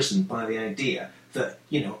imprisoned by the idea that,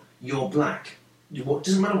 you know, you're black. It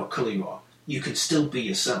doesn't matter what colour you are, you can still be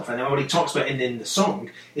yourself. And what he talks about in the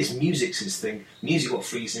song is music's his thing, music what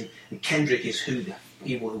frees him, and Kendrick is who the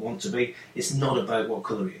people who want to be. It's not about what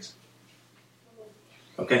colour he is.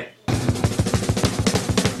 Okay.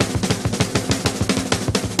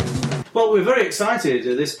 Well, we're very excited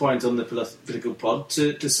at this point on the Political Pod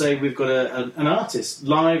to say we've got an artist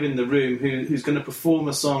live in the room who's going to perform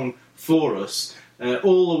a song for us,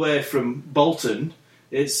 all the way from Bolton.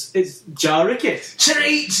 It's Jar Rickett.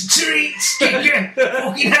 Treat,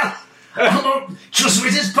 fucking hell. I'm on Trust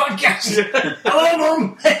Wizards podcast. Hello,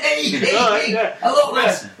 Mum. Hey. Yeah. Hello,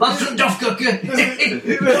 lads from Duff Cooker.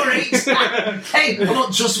 Alright. Hey, I'm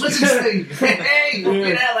on Trust Wizards thing. Hey,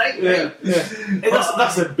 fucking hell, eh? Yeah.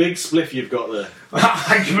 That's a big spliff you've got there.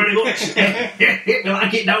 Thank you very much. We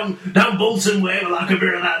like it down Bolton way. We like a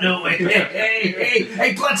bit of that, don't we?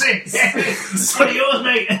 Hey, Platty. It's one of yours,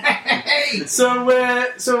 mate. Hey.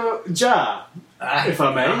 So Jar, if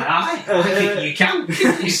I may. I think you can.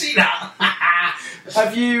 You see that?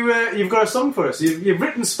 Have you've got a song for us? You've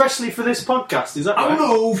written specially for this podcast, is that right?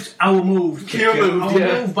 I will move. You moved,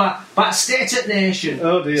 yeah. Move back state at nation.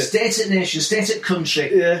 Oh dear. State at nation, state at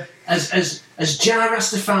country. Yeah. As Jar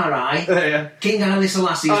Rastafari, yeah. King Haile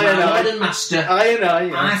Selassie, my Lord and Master.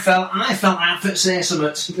 I felt I had to say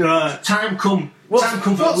something. Right. Time come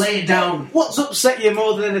for lay it down. What's upset you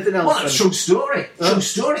more than anything else? Well, that's true story. True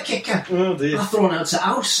story, kicker. Oh dear. I thrown out the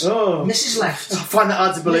house. Oh. Mrs. left. I find that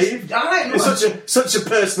hard to believe. It's such a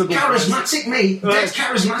personable, charismatic me. Dead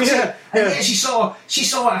charismatic. Yeah. And yet she saw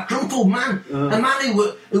a crumpled man, a man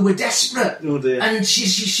who were desperate. Oh dear. And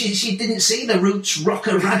she didn't see the roots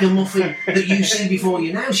rocker ragamuffin that you see before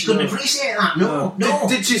you now. She couldn't appreciate that. No.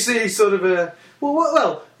 Did she see sort of a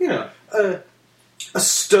a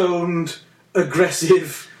stoned,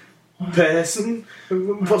 aggressive person?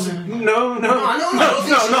 Possibly. No. Nothing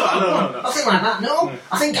like that. No.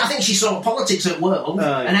 I think she saw politics at world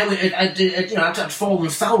and how it had fallen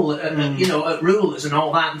foul at rulers and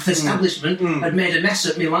all that. And the establishment had made a mess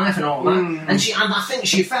of my life and all that. And I think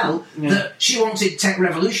she felt that she wanted tech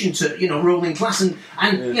revolution to ruling class and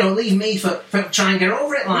leave me for try and get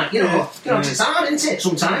over it. Like it's hard, isn't it?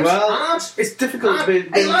 Sometimes. Well, hard. It's difficult to be.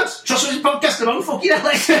 Hey lads, trust me, podcast about fucking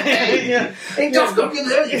hell. Ain't Duff Cooking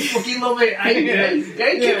there? You fucking love it.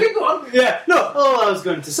 Keep going. Yeah, no, all I was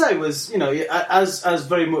going to say was, as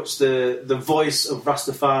very much the voice of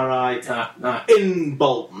Rastafari in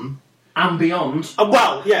Bolton. And beyond.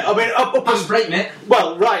 Well, yeah, I mean, up past Breakneck.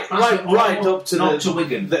 Well, right up to to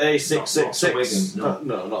Wigan. The A666. Not Wigan,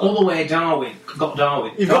 no, not all the way Darwin. Got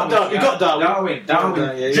Darwin. You've got Darwin.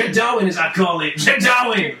 Darwin. Dread Darwin, as I call it. Dread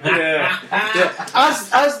Darwin. Yeah.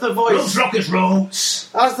 As the voice. Roads, rockets, roads.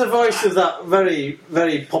 As the voice of that very,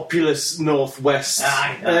 very populous northwest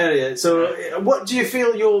area. So, what do you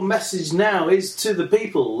feel your message now is to the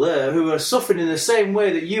people there who are suffering in the same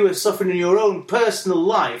way that you are suffering in your own personal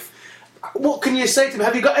life? What can you say to them?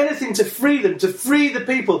 Have you got anything to free them, to free the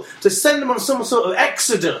people, to send them on some sort of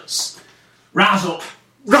exodus? Rise up.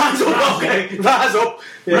 Rise up, okay. Rise up.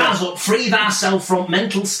 Yeah. Rise up. Free thyself from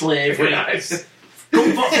mental slavery. Yes.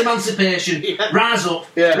 Come for emancipation. Yeah. Rise up.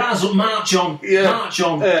 Yeah. Rise up. March on. Yeah. March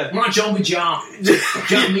on. March on with Jar.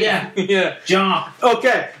 Yeah. Jar.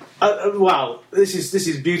 Okay. Wow, this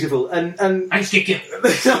is beautiful, and thanks, Kiki.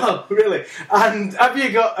 No, really. And have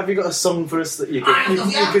you got a song for us that you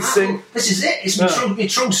could sing? This is it. It's my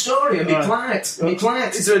true story. My plight.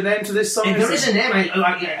 Is there a name to this song? If there is a name.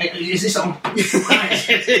 Is this on?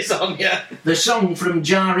 It is on. Yeah. The song from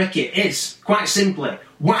Jar Rickett is quite simply: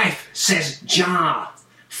 wife says Jar,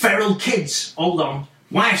 feral kids. Hold on.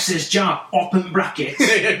 Wife says Jar. Open brackets.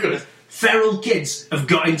 Yeah, good. Feral kids have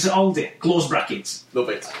got into Aldi. Close brackets. Love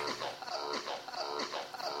it.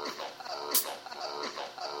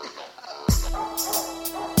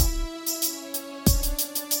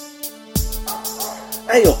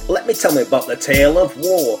 Hey up, let me tell me about the tale of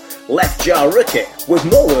war. Left Jar Rickett with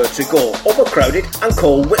nowhere to go, overcrowded and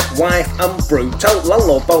cold with wife and brutal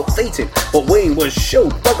landlord both feated. But we was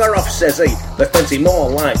showed, bugger off says he, there's plenty more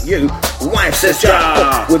like you. Wife says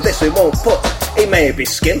Jar, with this we won't put. He may be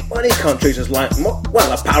skint, but he can't treat us like muck.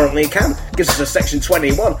 Well, apparently he can, gives us a section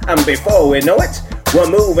 21, and before we know it, we're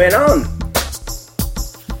moving on.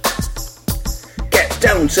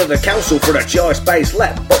 Down to the council for a choice-based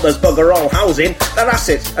let, but there's bugger all housing, their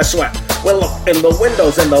assets are swept. We looked in the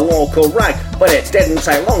windows in the local rag, but it didn't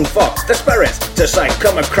take long for the spirits to say,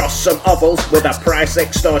 come across some ovals with a price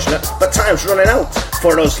extortionate, but time's running out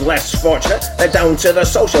for us less fortunate. They're down to the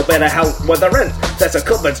social bit of help with the rent. There's a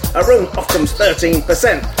cupboard, a room, off comes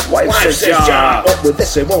 13%. Wife says, jar up with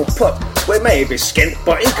this, it won't put. We may be skint,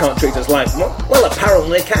 but he can't treat us like one. Well,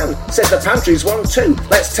 apparently can. Says the pantry's one too.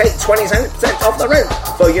 Let's take 20% off the rent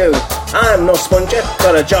for you. I'm no sponger,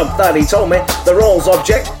 got a job that he told me. The role's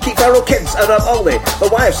object, keep feral kids out of Aldi. The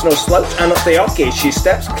wife's no slouch, and up the hockey she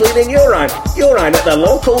steps, cleaning urine at the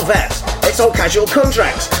local vet. It's all casual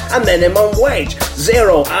contracts, and minimum wage.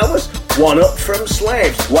 0 hours, 1 up from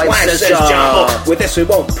slaves. Wife says, jar up, with this we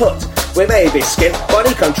won't put. We may be skint, but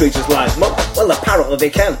he can't treat us like mum. Well, apparently they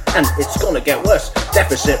can, and it's gonna get worse.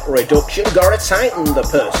 Deficit reduction, gotta tighten the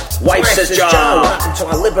purse. Wife says, jar, what happened to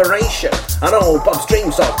our liberation? And all Bob's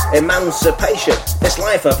dreams of emancipation. This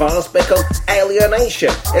life of ours become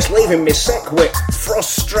alienation. It's leaving me sick with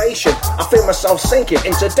frustration. I feel myself sinking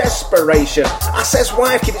into desperation. I says,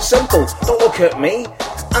 wife, keep it simple, don't look at me.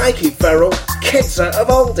 I keep feral kids out of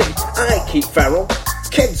Aldi. I keep feral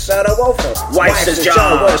kids out of Woeful. Wife says,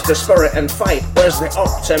 jar, where's the spirit and fight? Where's the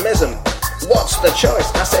optimism? What's the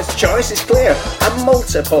choice? I says, choice is clear and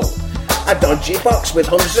multiple. A dodgy box with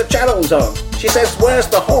hundreds of channels on. She says, where's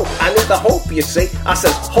the hope? I need the hope, you see. I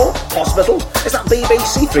says, hope? Hospital? Is that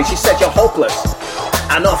BBC Three? She said, you're hopeless.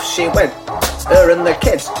 And off she went, her and the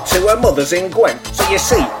kids, to her mother's in Gwent. So you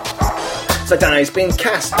see, the die's been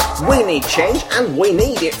cast. We need change and we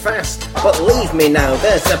need it fast. But leave me now,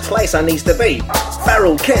 there's a place I needs to be.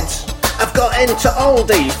 Feral kids, I've got into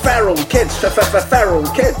Aldi. Feral kids, feral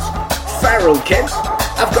kids. Feral kids,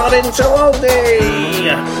 I've got into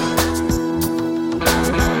Aldi.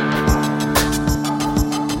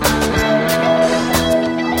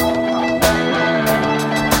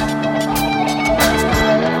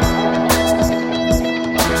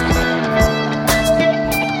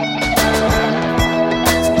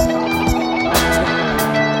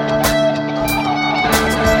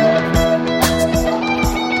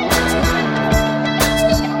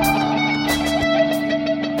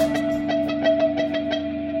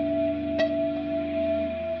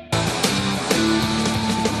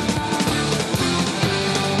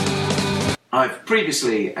 I've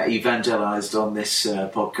previously evangelised on this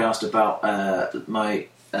podcast about my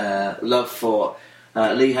love for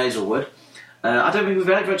Lee Hazelwood. I don't think we've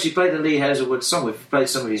ever actually played a Lee Hazelwood song. We've played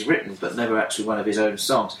some of his written, but never actually one of his own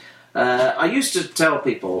songs. I used to tell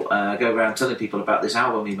people, go around telling people about this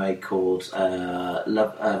album he made called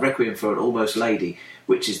Requiem for an Almost Lady,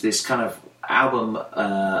 which is this kind of album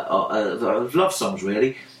of love songs,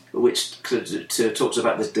 really, which talks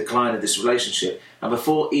about the decline of this relationship. And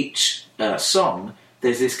before each song,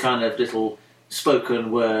 there's this kind of little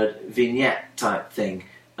spoken word vignette type thing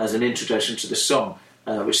as an introduction to the song,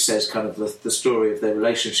 which says kind of the story of their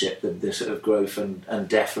relationship, the sort of growth and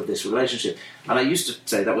death of this relationship. And I used to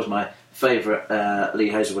say that was my favourite Lee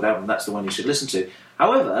Hazelwood album. That's the one you should listen to.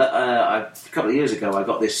 However, a couple of years ago, I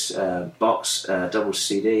got this box, double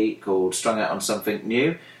CD, called Strung Out on Something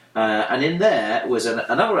New. And in there was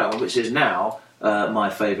another album, which is now my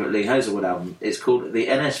favourite Lee Hazelwood album. It's called the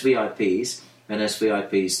NSVIPs.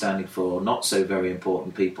 NSVIPs standing for Not So Very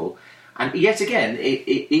Important People. And yet again,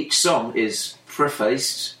 each song is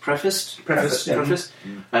prefaced by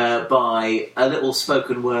a little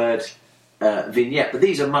spoken word vignette. But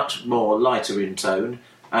these are much more lighter in tone,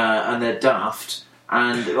 and they're daft.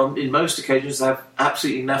 And in most occasions, they have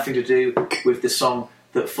absolutely nothing to do with the song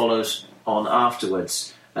that follows on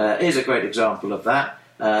afterwards. Here's a great example of that.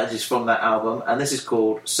 This is from that album, and this is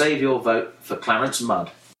called Save Your Vote for Clarence Mudd.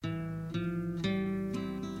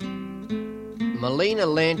 Melina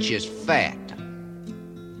Lynch is fat.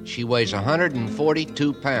 She weighs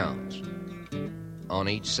 142 pounds on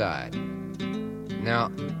each side. Now,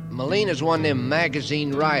 Melina's one of them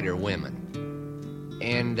magazine writer women,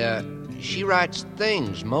 and she writes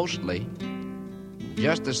things mostly.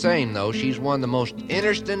 Just the same, though, she's one of the most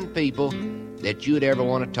interesting people that you'd ever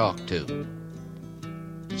want to talk to.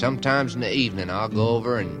 Sometimes in the evening, I'll go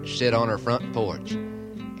over and sit on her front porch,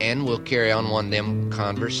 and we'll carry on one of them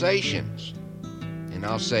conversations. And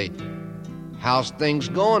I'll say, "How's things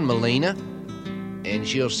going, Melina?" And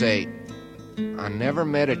she'll say, "I never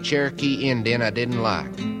met a Cherokee Indian I didn't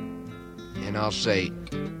like." And I'll say,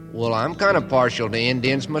 "Well, I'm kind of partial to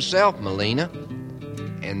Indians myself, Melina."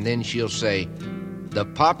 And then she'll say, "The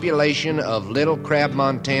population of Little Crab,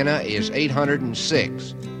 Montana is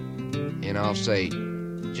 806. And I'll say,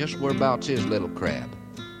 "Just whereabouts is Little Crab?"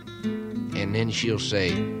 And then she'll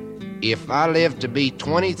say, "If I live to be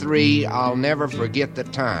 23, I'll never forget the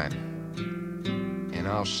time." And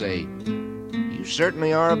I'll say, You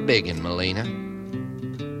certainly are a biggin', Melina.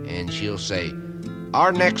 And she'll say,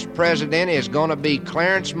 our next president is gonna be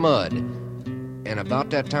Clarence Mudd. And about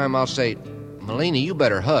that time I'll say, Melina, you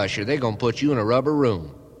better hush or they're gonna put you in a rubber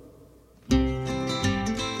room.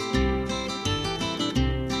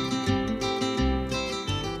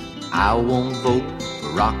 I won't vote for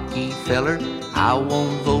Rockefeller. I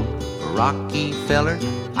won't vote for Rockefeller.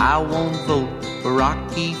 I won't vote for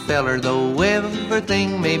Rockefeller, though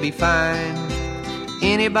everything may be fine.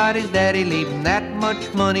 Anybody's daddy leaving that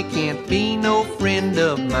much money can't be no friend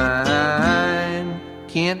of mine.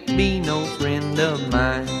 Can't be no friend of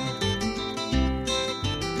mine.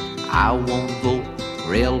 I won't vote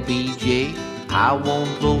for LBJ. I won't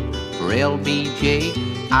vote for LBJ.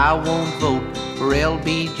 I won't vote for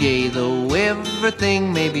LBJ, though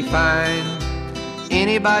everything may be fine.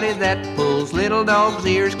 Anybody that pulls little dog's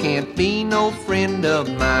ears can't be no friend of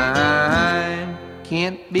mine.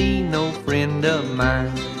 Can't be no friend of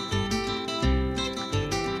mine.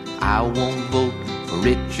 I won't vote for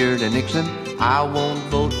Richard Nixon. I won't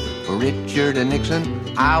vote for Richard Nixon.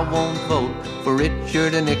 I won't vote for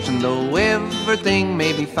Richard Nixon, though everything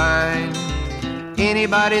may be fine.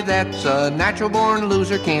 Anybody that's a natural-born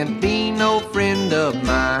loser can't be no friend of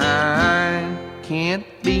mine. Can't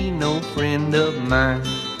be no friend of mine.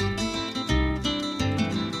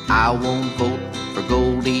 I won't vote for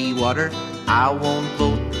Goldie Water. I won't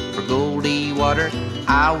vote for Goldie Water.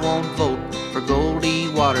 I won't vote for Goldie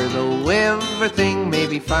Water, though everything may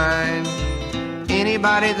be fine.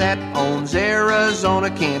 Anybody that owns Arizona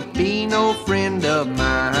can't be no friend of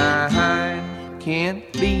mine. Can't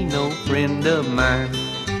be no friend of mine.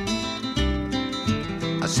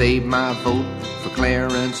 I saved my vote for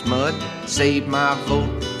Clarence Mudd. Saved my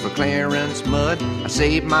vote for Clarence Mudd. I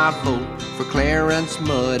saved my vote for Clarence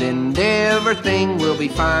Mudd, and everything will be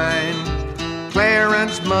fine.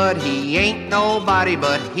 Clarence Mudd, he ain't nobody,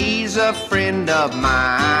 but he's a friend of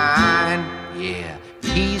mine. Yeah,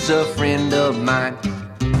 he's a friend of mine.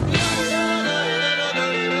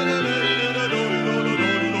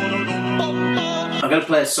 I'm going to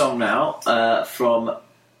play a song now from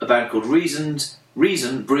a band called Reason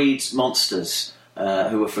Breeds Monsters,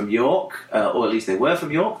 who are from York, or at least they were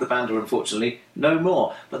from York. The band are unfortunately no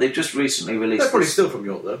more, but they've just recently released... They're probably still from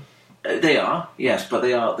York, though. They are, yes, but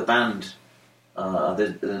they are... The band are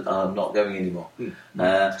not going anymore.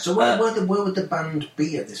 So where would the band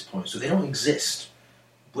be at this point? So they don't exist.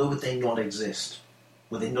 Where would they not exist?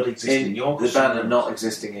 Would they not exist in York? The band are not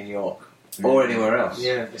existing in York. Or anywhere else.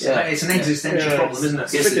 Yeah, it's an existential problem, isn't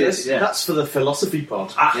it? Yes, it is. Yeah. That's for the philosophy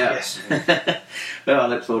pod. Yes. Well, I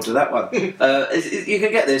look forward to that one. You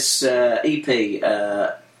can get this EP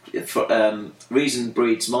for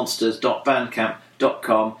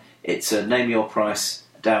reasonbreedsmonsters.bandcamp.com. It's a name your price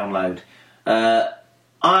download.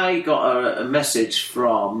 I got a message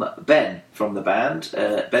from Ben from the band.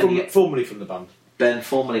 Formerly from the band. Ben,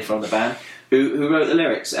 formerly from the band, who wrote the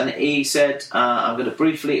lyrics, and he said, I'm going to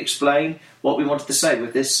briefly explain what we wanted to say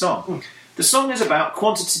with this song. The song is about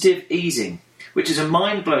quantitative easing, which is a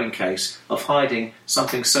mind-blowing case of hiding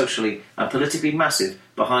something socially and politically massive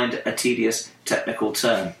behind a tedious technical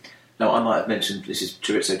term. Now, I might have mentioned, this is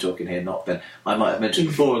Chorizo talking here, not Ben, I might have mentioned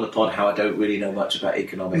before on the pod how I don't really know much about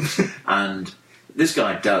economics, and this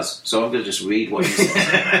guy does, so I'm going to just read what he says.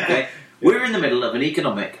 Okay? We're in the middle of an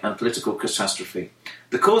economic and political catastrophe.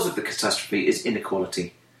 The cause of the catastrophe is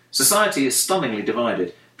inequality. Society is stunningly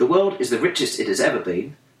divided. The world is the richest it has ever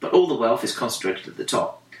been, but all the wealth is concentrated at the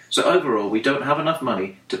top. So overall, we don't have enough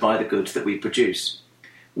money to buy the goods that we produce.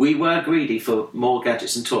 We were greedy for more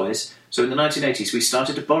gadgets and toys, so in the 1980s we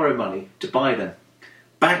started to borrow money to buy them.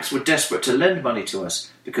 Banks were desperate to lend money to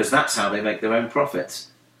us, because that's how they make their own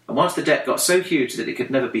profits. And once the debt got so huge that it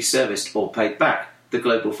could never be serviced or paid back, the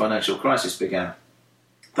global financial crisis began.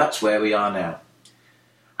 That's where we are now.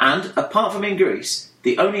 And, apart from in Greece,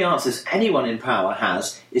 the only answers anyone in power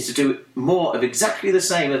has is to do more of exactly the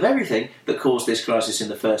same of everything that caused this crisis in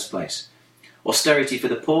the first place. Austerity for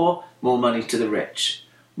the poor, more money to the rich.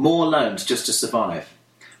 More loans just to survive.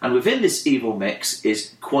 And within this evil mix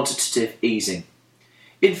is quantitative easing.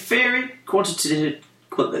 In theory, quantitative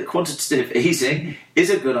easing is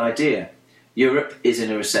a good idea. Europe is in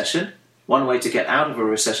a recession. One way to get out of a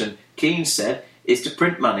recession, Keynes said, is to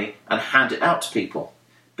print money and hand it out to people.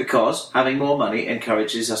 Because having more money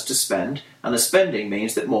encourages us to spend, and the spending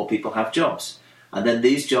means that more people have jobs. And then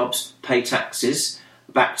these jobs pay taxes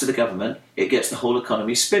back to the government, it gets the whole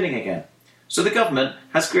economy spinning again. So the government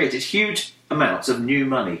has created huge amounts of new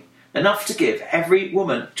money, enough to give every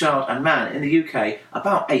woman, child and man in the UK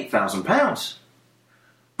about £8,000.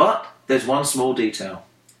 But there's one small detail.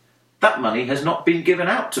 That money has not been given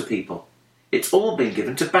out to people. It's all been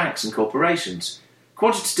given to banks and corporations.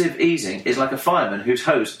 Quantitative easing is like a fireman whose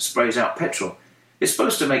hose sprays out petrol. It's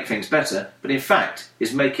supposed to make things better, but in fact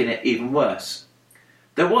is making it even worse.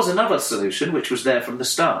 There was another solution which was there from the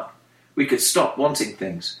start. We could stop wanting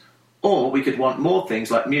things. Or we could want more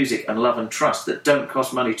things like music and love and trust that don't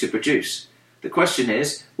cost money to produce. The question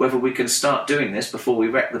is whether we can start doing this before we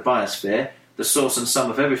wreck the biosphere, the source and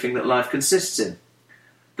sum of everything that life consists in.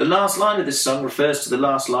 The last line of this song refers to the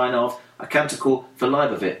last line of A Canticle for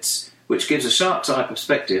Leibowitz, which gives a shark's eye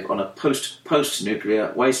perspective on a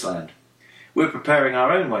post-nuclear wasteland. We're preparing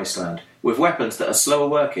our own wasteland, with weapons that are slower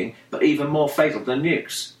working, but even more fatal than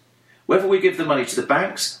nukes. Whether we give the money to the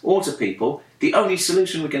banks or to people, the only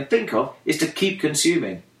solution we can think of is to keep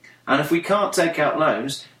consuming. And if we can't take out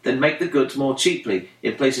loans, then make the goods more cheaply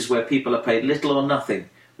in places where people are paid little or nothing,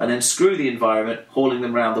 and then screw the environment hauling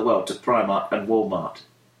them around the world to Primark and Walmart.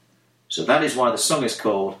 So that is why the song is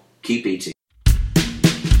called Keep Eating.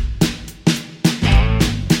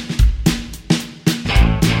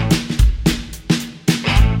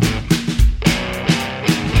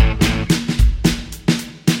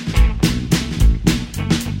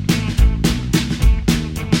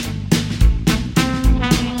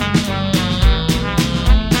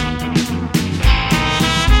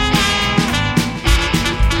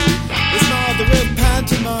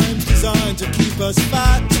 us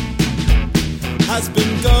fat has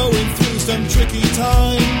been going through some tricky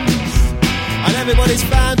times, and everybody's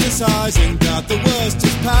fantasizing that the worst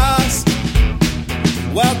is past,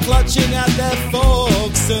 while clutching at their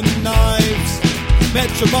forks and knives.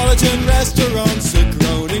 Metropolitan restaurants are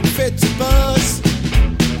groaning fit to burst.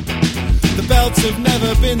 The belts have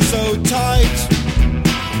never been so tight.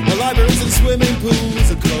 The libraries and swimming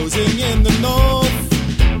pools are closing in the north,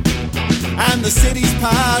 and the city's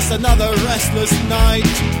past another restless night.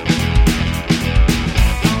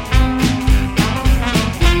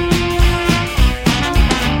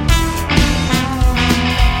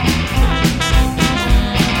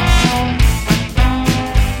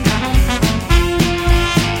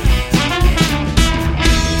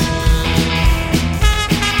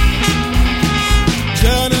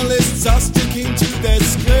 Journalists are sticking to their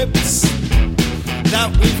scripts, that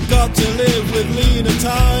we've got to live with leaner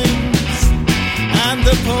times, and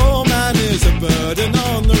the poor man is a burden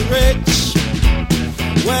on the rich.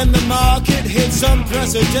 When the market hits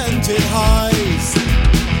unprecedented highs,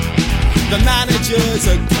 the managers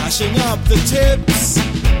are cashing up the tips,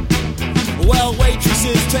 while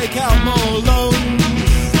waitresses take out more loans.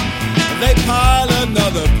 They pile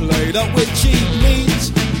another plate up with cheap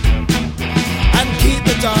meat and keep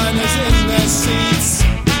the diners in their seats.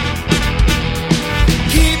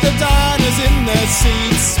 Keep the diners in their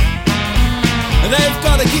seats. They've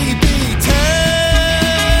got to keep eating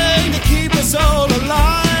to keep us all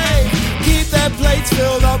alive. Keep their plates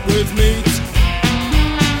filled up with meat.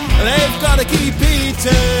 They've got to keep eating.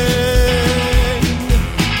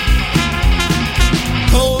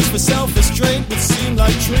 Calls for self-restraint would seem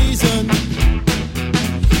like treason,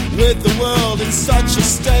 with the world in such a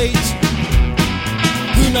state.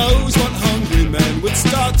 Who knows what hungry men would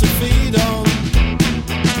start to feed on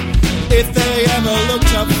if they ever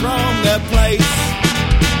looked up from their place.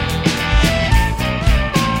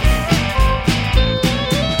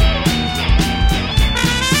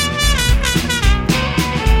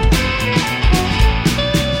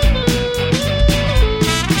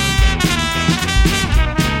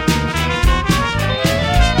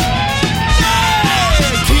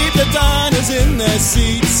 Keep the diners in their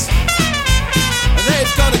seats.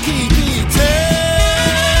 They've got to keep eating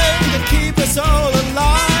to keep us all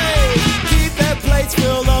alive. Keep their plates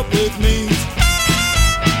filled up with meat.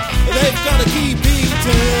 They've got to keep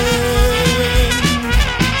eating.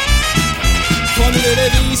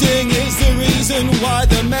 Quantitative easing is the reason why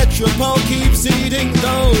the metropole keeps eating,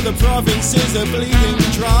 though the provinces are bleeding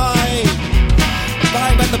dry.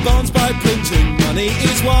 Buying back the bonds by printing money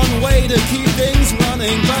is one way to keep things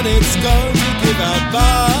running, but it's going to give out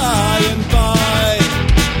by and by.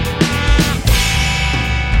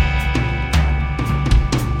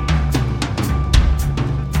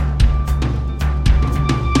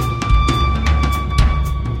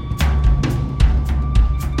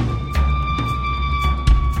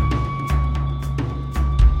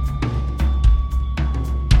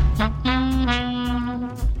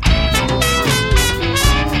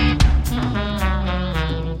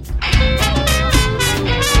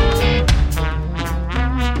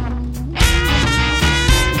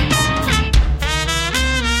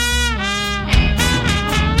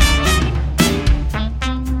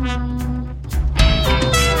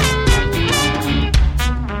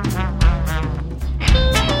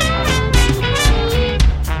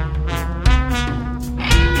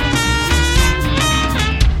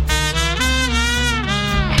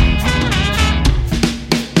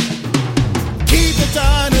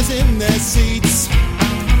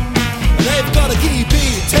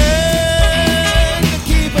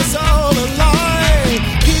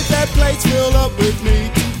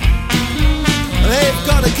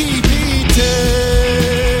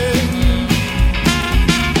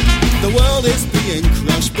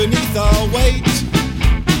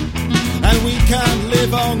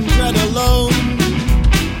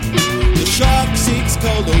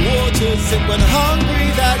 all the waters. It went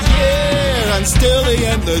hungry that year, and still the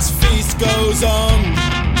endless feast goes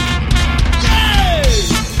on.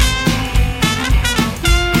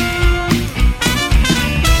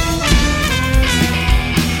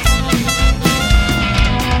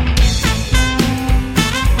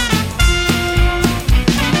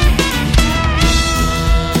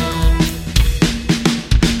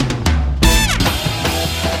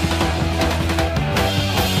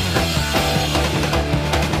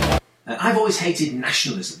 I've always hated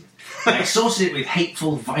nationalism. I associated it with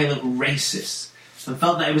hateful, violent racists and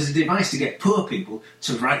felt that it was a device to get poor people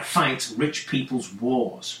to fight rich people's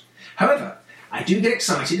wars. However, I do get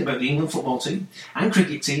excited about the England football team and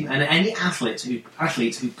cricket team and any athlete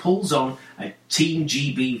who pulls on a Team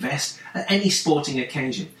GB vest at any sporting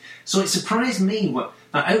occasion. So it surprised me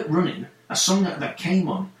that Outrunning, a song that came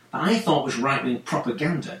on that I thought was right-wing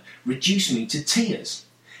propaganda, reduced me to tears.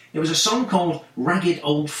 It was a song called Ragged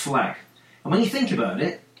Old Flag. And when you think about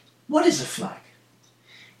it, what is a flag?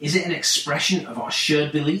 Is it an expression of our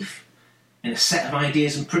shared belief in a set of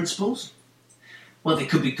ideas and principles? Well, they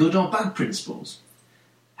could be good or bad principles.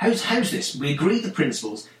 How's this? We agree the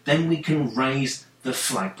principles, then we can raise the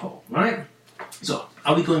flagpole, right? So,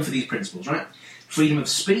 are we going for these principles, right? Freedom of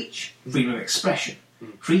speech, freedom of expression,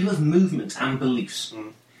 freedom of movement and beliefs,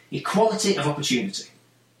 equality of opportunity,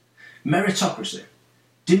 meritocracy,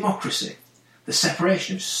 democracy, the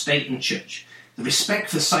separation of state and church, the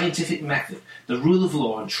respect for the scientific method, the rule of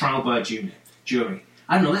law and trial by jury.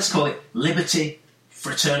 I don't know, let's call it liberty,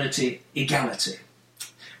 fraternity, equality.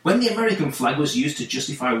 When the American flag was used to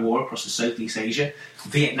justify war across the Southeast Asia,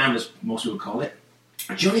 Vietnam as most people call it,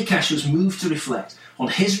 Johnny Cash was moved to reflect on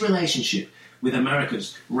his relationship with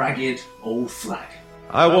America's ragged old flag.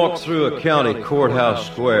 I walked through a county courthouse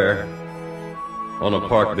square. On a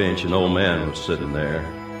park bench, an old man was sitting there.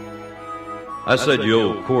 I said, "Your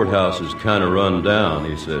old courthouse is kind of run down."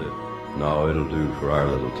 He said, "No, it'll do for our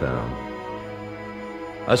little town."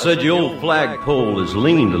 I said, "Your old flagpole is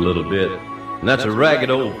leaned a little bit, and that's a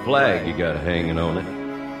ragged old flag you got hanging on it."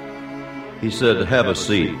 He said, "Have a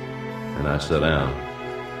seat," and I sat down.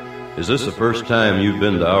 "Is this the first time you've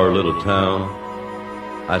been to our little town?"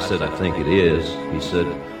 I said, "I think it is." He said,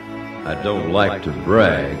 "I don't like to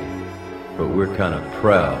brag, but we're kind of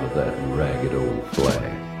proud of that ragged old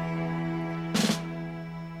flag.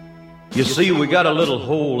 You see, we got a little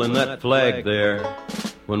hole in that flag there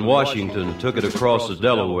when Washington took it across the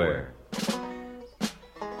Delaware.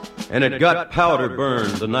 And it got powder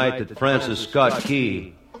burned the night that Francis Scott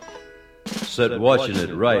Key sat watching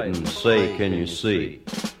it write and say, 'Can you see?'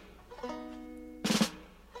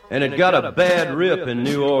 And it got a bad rip in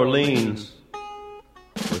New Orleans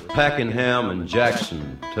with Pakenham and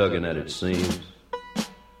Jackson tugging at its seams.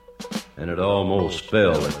 And it almost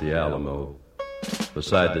fell at the Alamo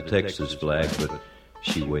beside the Texas flag, but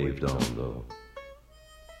she waved on, though.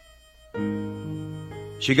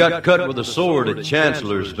 She got cut with a sword at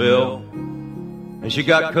Chancellorsville, and she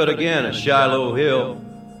got cut again at Shiloh Hill.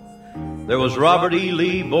 There was Robert E.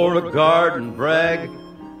 Lee, Beauregard, and Bragg,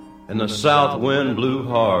 and the south wind blew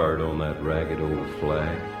hard on that ragged old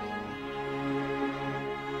flag.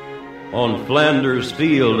 On Flanders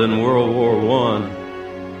Field in World War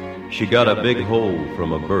I, she got a big hole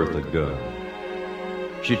from a Bertha gun.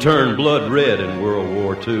 She turned blood red in World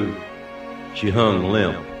War II. She hung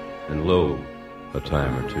limp and low a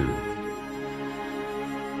time or two.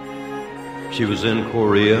 She was in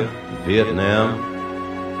Korea,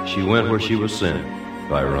 Vietnam. She went where she was sent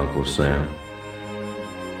by her Uncle Sam.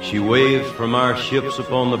 She waved from our ships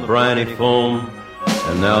upon the briny foam,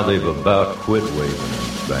 and now they've about quit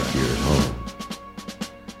waving back here at home.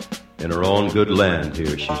 In her own good land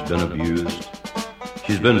here, she's been abused.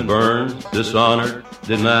 She's been burned, dishonored,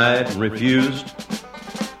 denied, and refused.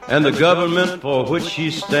 And the government for which she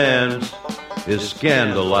stands is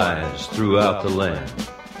scandalized throughout the land.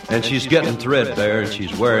 And she's getting threadbare and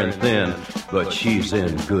she's wearing thin, but she's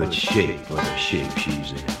in good shape for the shape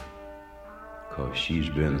she's in. 'Cause she's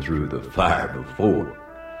been through the fire before,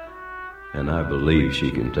 and I believe she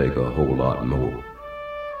can take a whole lot more.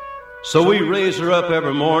 So we raise her up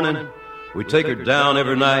every morning, we take her down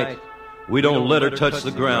every night, we don't let her touch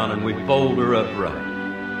the ground, and we fold her up right.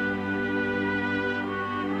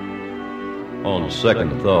 On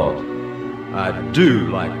second thought, I do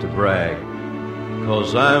like to brag,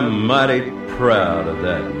 'cause I'm mighty proud of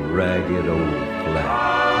that ragged old flag.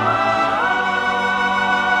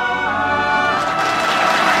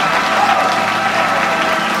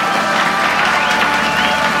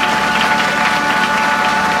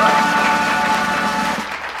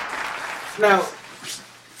 Now,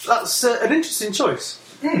 that's an interesting choice.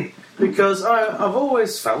 because I've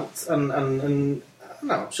always felt, and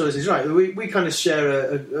no, I'm sure this is right, we kind of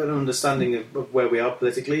share an understanding of where we are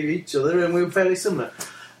politically, each other, and we're fairly similar.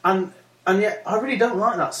 And yet, I really don't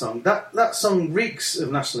like that song. That song reeks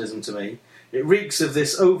of nationalism to me. It reeks of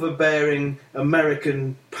this overbearing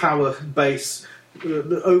American power base,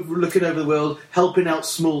 looking over the world, helping out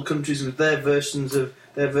small countries with their version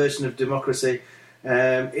of democracy.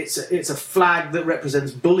 It's a flag that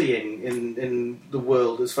represents bullying in the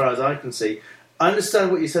world, as far as I can see. I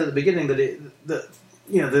understand what you said at the beginning, that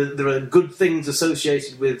there are good things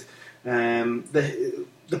associated with the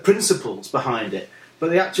principles behind it, but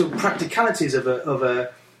the actual practicalities of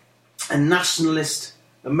a nationalist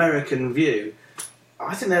American view,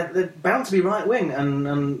 I think they're bound to be right wing,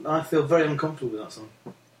 and I feel very uncomfortable with that song.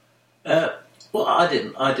 Well, I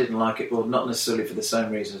didn't like it. Well, not necessarily for the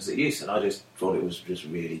same reasons that you said. I just thought it was just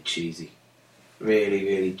really cheesy,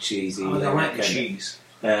 really cheesy. Oh, I like cheese.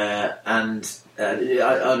 And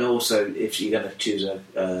also, if you're going to choose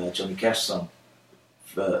a Johnny Cash song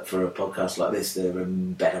for a podcast like this, there are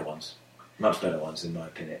better ones, much better ones in my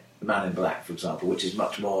opinion. The Man in Black, for example, which is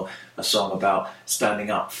much more a song about standing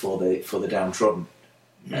up for the downtrodden.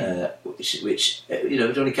 Which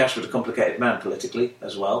Johnny Cash was a complicated man politically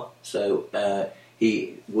as well, so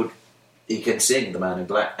he can sing The Man in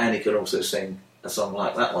Black, and he can also sing a song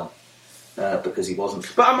like that one because he wasn't.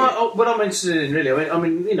 But what I'm interested in really, I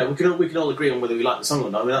mean, we can all agree on whether we like the song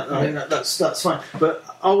or not. I mean, that's fine. But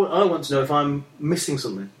I want to know if I'm missing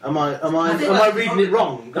something. Am I reading it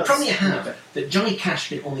wrong? The problem you have that Johnny Cash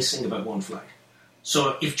can only sing about one flag.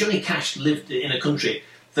 So if Johnny Cash lived in a country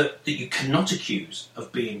that you cannot accuse of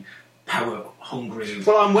being power hungry.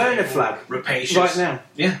 Well, I'm wearing a flag rapacious right now.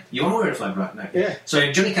 Yeah, you are wearing a flag right now. Yeah. So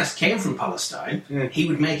if Johnny Cash came from Palestine, he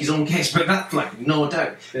would make his own case about that flag, no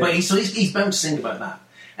doubt. Yeah. But he's bound to sing about that.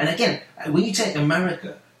 And again, when you take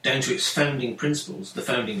America down to its founding principles, the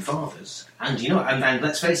founding fathers, and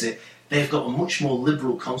let's face it, they've got a much more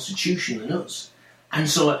liberal constitution than us, and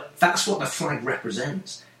so that's what the flag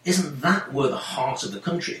represents. Isn't that where the heart of the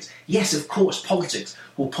country is? Yes, of course, politics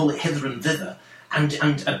will pull it hither and thither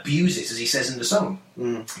and abuse it, as he says in the song.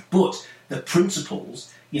 But the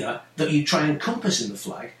principles, that you try and encompass in the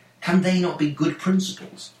flag, can they not be good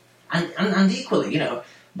principles? And equally,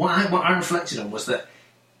 what I reflected on was that,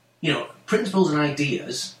 principles and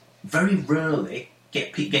ideas very rarely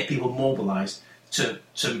get people mobilised to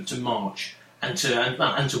march and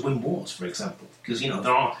to win wars, for example, because there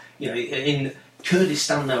are in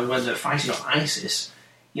Kurdistan now, when they're fighting off ISIS,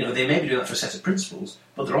 they may be doing that for a set of principles,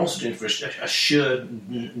 but they're also doing it for a shared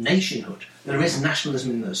nationhood. There is nationalism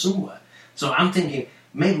in there somewhere. So I'm thinking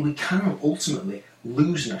maybe we can ultimately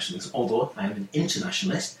lose nationalism, although I am an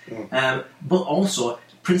internationalist, but also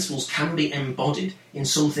principles can be embodied in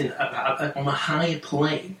something on a higher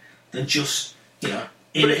plane than just,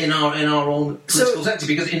 in our own political sector,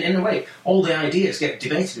 because in a way, all the ideas get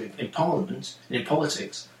debated in Parliament and in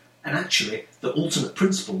politics, and actually, the ultimate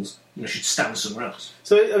principles, should stand somewhere else.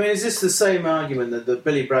 So, I mean, is this the same argument that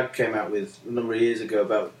Billy Bragg came out with a number of years ago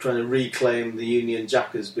about trying to reclaim the Union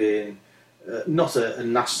Jack as being not a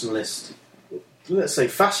nationalist, let's say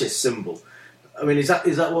fascist symbol? I mean, is that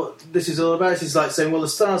what this is all about? It's like saying, well, the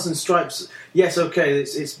Stars and Stripes, yes, okay,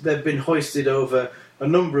 they've been hoisted over a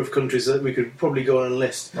number of countries that we could probably go on and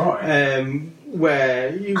list. Right.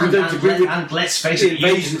 Where you don't agree with, and let's face it,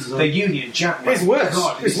 the Union Jack. It's worse.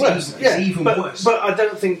 God, it's worse. It's even worse. But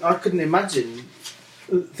I couldn't imagine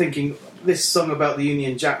thinking this song about the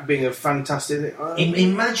Union Jack being a fantastic.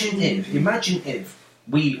 Imagine if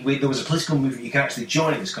there was a political movement you could actually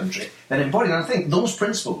join in this country that embodied. And I think those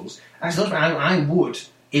principles. Actually, I would,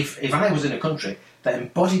 if I was in a country that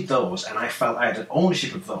embodied those, and I felt I had an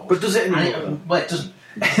ownership of those. But does it anymore? Well, it doesn't.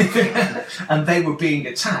 And they were being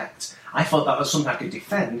attacked. I thought that was something I could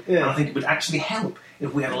defend, and I think it would actually help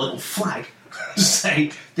if we had a little flag to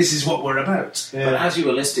say, this is what we're about. Yeah. But as you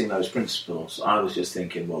were listing those principles, I was just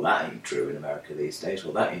thinking, well, that ain't true in America these days,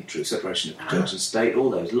 well, that ain't true, separation of church and state, all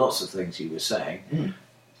those, lots of things you were saying.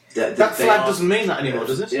 That flag doesn't mean that anymore,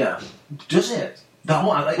 does it? Yeah. Does it?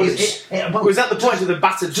 Was that the point of the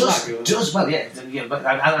battered flag? Does, well, yeah, but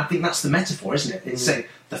I think that's the metaphor, isn't it? It's saying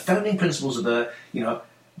the founding principles of the,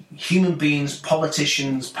 human beings,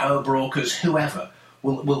 politicians, power brokers, whoever,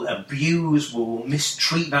 will abuse, will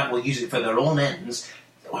mistreat that, will use it for their own ends.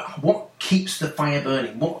 What keeps the fire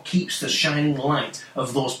burning? What keeps the shining light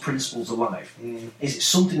of those principles alive? Is it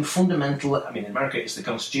something fundamental? I mean, in America, it's the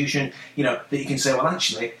Constitution, that you can say, well,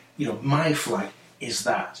 actually, my flag is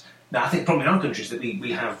that. Now, I think probably in our countries that we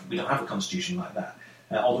don't have a constitution like that,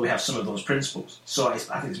 although we have some of those principles. So I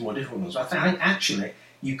think it's more difficult. I think actually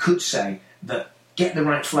you could say that get the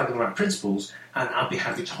right flag and the right principles, and I'd be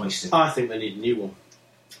happy to hoist it. I think they need a new one.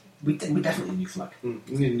 We definitely need a new flag. We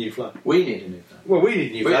need a new flag. We need a new flag. Well, we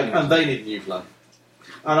need a new flag, and they need a new flag.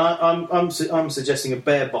 And I'm suggesting a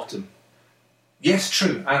bare bottom. Yes,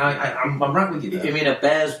 true. I'm right with you there. You mean a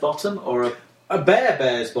bear's bottom or a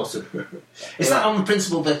bear's bottom? Is that on the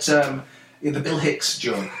principle that the Bill Hicks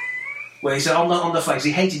joke, where he said on the flags,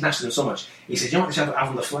 he hated nationalism so much. He said, "You know what they should have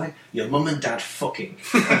on the flag? Your mum and dad fucking,"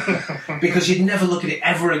 because you'd never look at it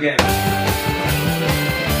ever again.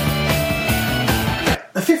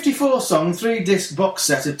 A 54-song, 3-disc box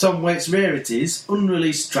set of Tom Waits rarities,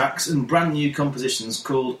 unreleased tracks and brand new compositions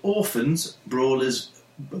called Orphans, Brawlers,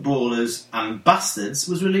 and Bastards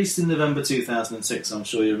was released in November 2006. I'm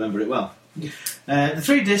sure you remember it well. The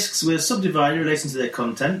 3 discs were subdivided relating to their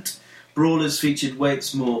content. Brawlers featured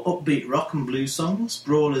Waits' more upbeat rock and blues songs.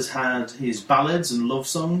 Brawlers had his ballads and love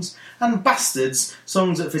songs. And Bastards,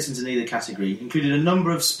 songs that fit into neither category, included a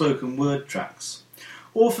number of spoken word tracks.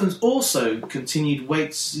 Orphans also continued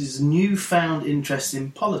Waits' newfound interest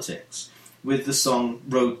in politics with the song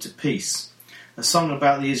Road to Peace, a song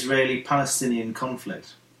about the Israeli-Palestinian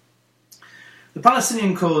conflict. The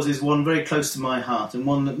Palestinian cause is one very close to my heart and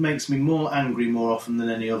one that makes me more angry more often than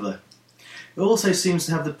any other. It also seems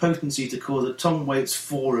to have the potency to cause a Tom Waits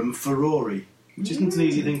forum furore, which isn't an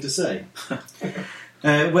easy thing to say,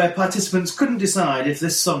 where participants couldn't decide if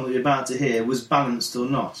this song that you're about to hear was balanced or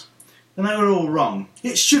not. And they were all wrong.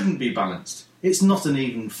 It shouldn't be balanced. It's not an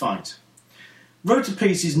even fight. Road to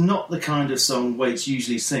Peace is not the kind of song Waits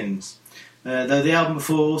usually sings, though the album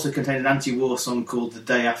before also contained an anti-war song called The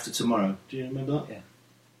Day After Tomorrow. Do you remember that?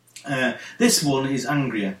 Yeah. This one is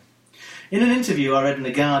angrier. In an interview I read in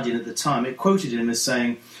The Guardian at the time, it quoted him as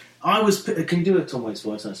saying, can you do a Tom Waits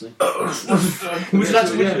voice, actually? Would you like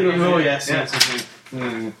to do it? Oh, yes.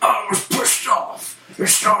 I was pushed off. It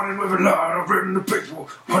started with a line I've written to people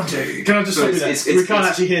one day. Can I just stop you there? We can't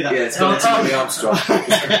actually hear that. Yeah, it's got Timothy Armstrong.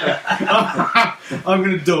 I'm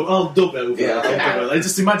going to dub. I'll dub over. I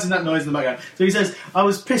just imagine that noise in the background. So he says, I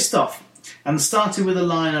was pissed off and started with a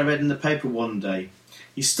line I read in the paper one day.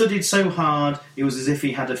 He studied so hard it was as if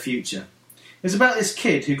he had a future. It was about this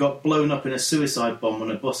kid who got blown up in a suicide bomb on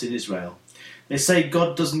a bus in Israel. They say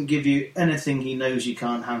God doesn't give you anything he knows you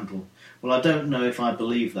can't handle. Well, I don't know if I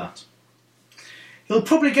believe that. He'll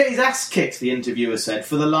probably get his ass kicked, the interviewer said,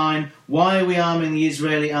 for the line, why are we arming the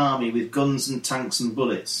Israeli army with guns and tanks and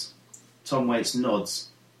bullets? Tom Waits nods.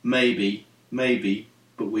 Maybe,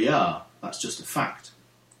 but we are. That's just a fact.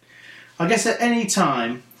 I guess at any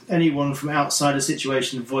time, anyone from outside a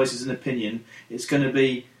situation voices an opinion, it's going to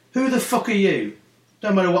be, who the fuck are you?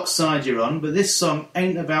 Don't matter what side you're on, but this song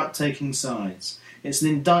ain't about taking sides. It's an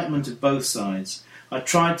indictment of both sides. I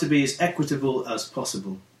tried to be as equitable as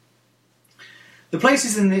possible. The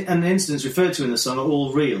places and the incidents referred to in the song are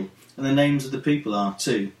all real, and the names of the people are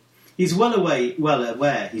too. He's well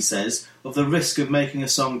aware, he says, of the risk of making a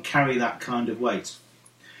song carry that kind of weight.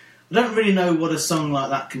 I don't really know what a song like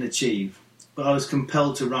that can achieve, but I was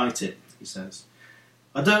compelled to write it, he says.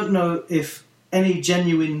 I don't know if any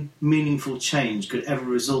genuine, meaningful change could ever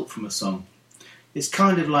result from a song. It's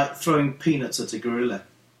kind of like throwing peanuts at a gorilla.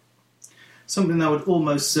 Something that would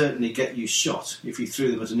almost certainly get you shot if you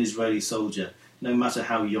threw them at an Israeli soldier, no matter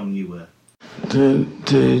how young you were.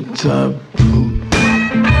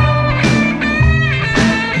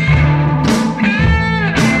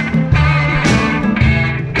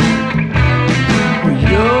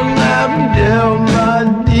 Young Abdel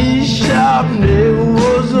Mahdi Shabni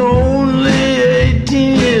was only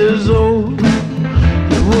 18 years old.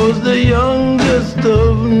 He was the youngest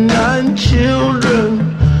of 9 children.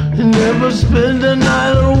 He never spent a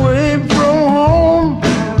night away from home.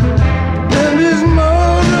 And his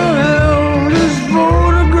mother held his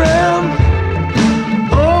photograph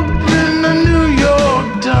up in the New York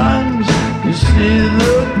Times. You see,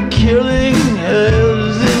 the killing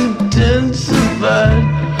has intensified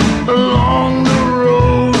along the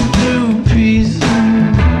road to peace.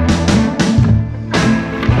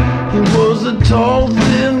 He was a tall,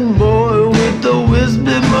 thin boy with a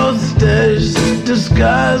wispy mustache,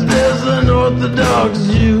 disguised as an Orthodox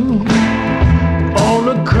Jew. On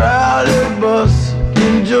a crowded bus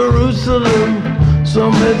in Jerusalem,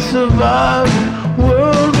 some had survived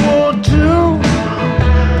World War II.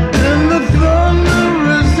 And the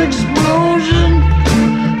thunderous explosion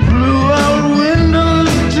blew out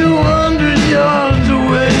windows 200 yards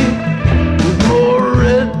away, with more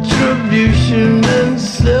retribution than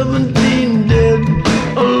 17 dead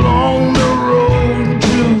along the road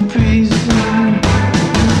to peace.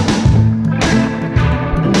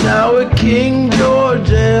 And now at King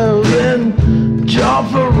George Ave and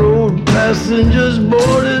Jaffa Road, past passengers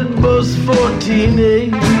boarded bus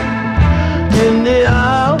 14A. In the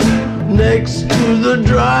aisle next to the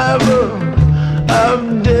driver,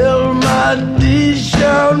 Abdel Mahdi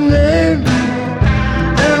Chardonnay.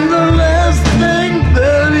 And the last thing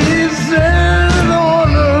that he said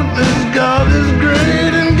on earth is God is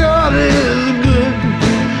great and God is good.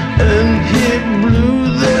 And he blew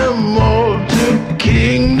them all to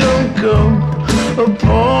kingdom come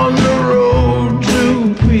upon the road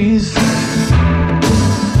to peace.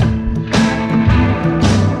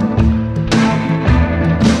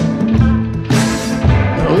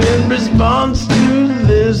 Now in response to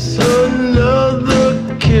this,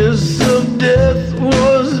 another kiss of death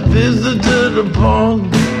was visited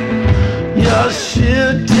upon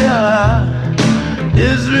Yashita.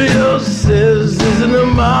 Israel says is an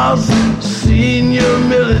Hamas senior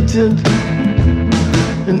militant,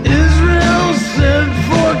 and Israel sent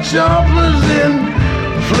for choppers in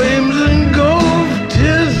flames engulfed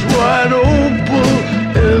his white opal,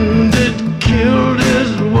 and it killed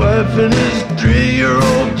his wife and his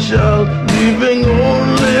 3-year-old child, leaving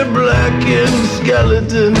only a blackened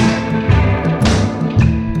skeleton.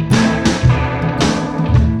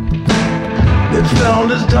 They found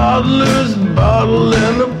his toddler's bottle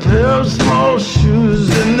and a pair of small shoes,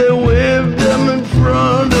 and they waved them in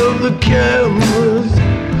front of the cameras.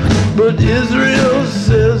 But Israel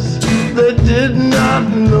says they did not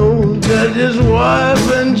know that his wife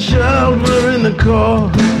and child were in the car.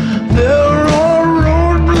 There are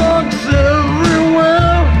roadblocks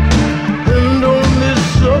everywhere and only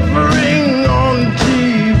suffering on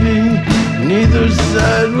TV. Neither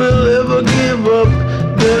side will ever give up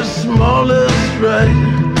their smallest right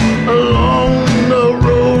along the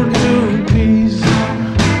road to peace.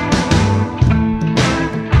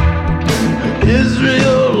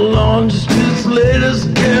 Israel launched its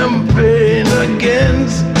latest campaign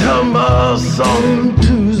against Hamas on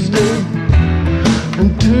Tuesday, and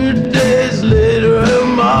 2 days later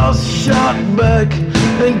Hamas shot back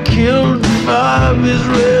and killed 5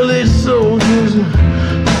 Israeli soldiers.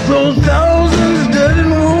 Those thousands dead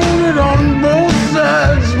and wounded on both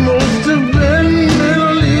sides, most have been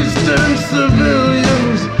Middle Eastern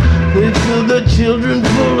civilians. They fill their children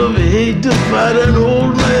full of hate to fight an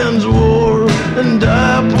old man's war and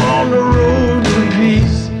die upon the road to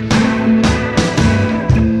peace.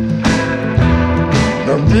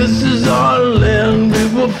 Now this is our land, we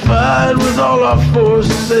will fight with all our force,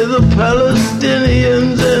 say the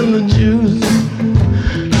Palestinians and the Jews.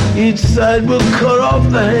 Each side will cut off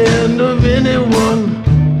the hand of anyone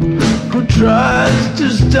who tries to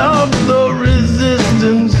stop the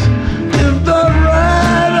resistance. If the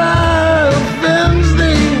right eye offends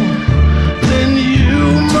thee, then you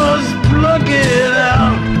must pluck it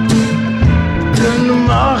out. And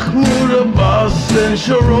Mahmoud Abbas and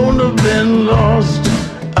Sharon have been lost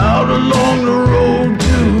out along the road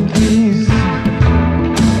to peace.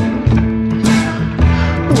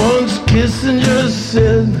 Once Kissinger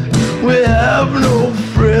said, we have no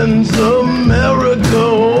friends, America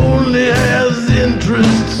only has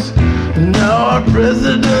interests. Now our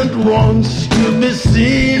president wants to be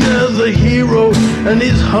seen as a hero, and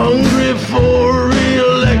he's hungry for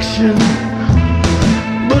re-election.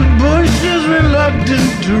 But Bush is reluctant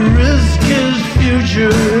to risk his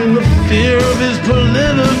future in the fear of his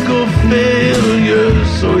political failure.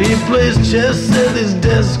 So he plays chess at his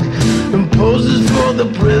desk and poses for the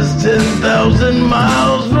press 10,000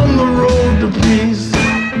 miles from the road to peace.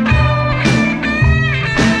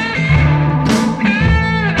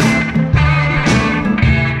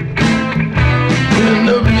 In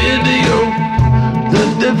the video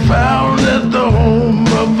that they found at the home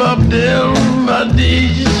of Abdel Mahdi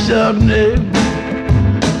Chardonnay,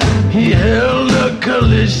 he held a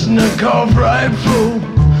Kalashnikov rifle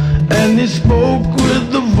and he spoke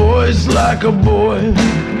with the voice like a boy.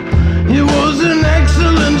 He was an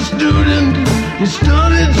excellent student, he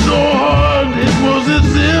studied so hard, it was as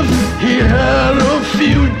if he had a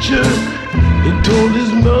future. He told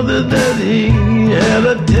his mother that he had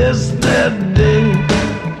a test that day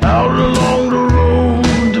out along the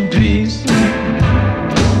road to peace.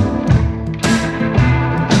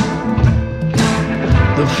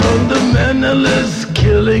 The fundamentalists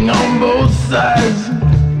killing on both sides,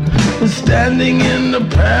 standing in the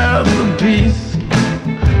path of peace.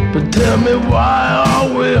 But tell me, why are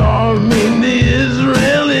we arming the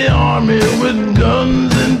Israeli army with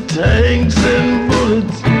guns and tanks and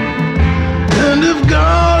bullets? And if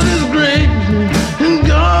God is great and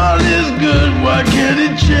God is good, why can't He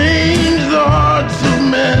change the hearts of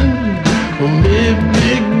men? Or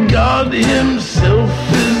maybe God Himself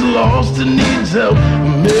is lost and needs help.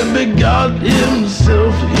 Maybe Maybe God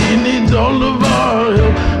himself, he needs all of our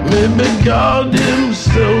help. Maybe God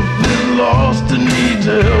himself is lost and needs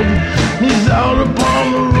help. He's out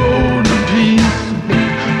upon the road to peace.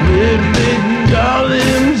 Maybe God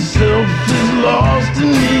himself is lost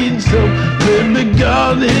and needs help. Maybe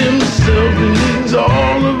God himself, he needs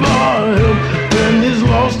all of our help. And he's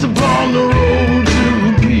lost upon the road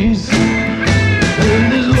to peace.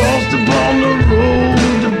 And he's lost upon the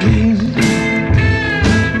road to peace.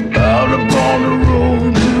 Out upon the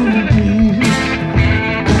road to peace.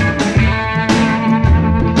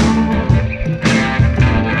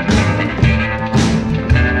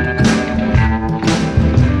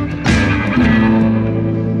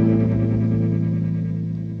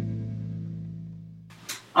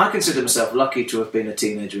 I consider myself lucky to have been a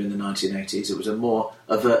teenager in the 1980s. It was a more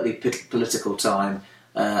overtly political time,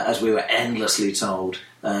 as we were endlessly told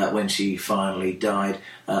when she finally died.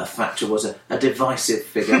 Thatcher was a divisive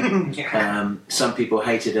figure. Some people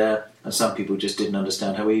hated her, and some people just didn't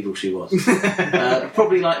understand how evil she was.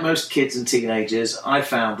 Probably like most kids and teenagers, I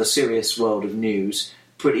found the serious world of news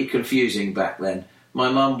pretty confusing back then. My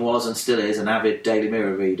mum was and still is an avid Daily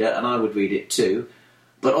Mirror reader, and I would read it too,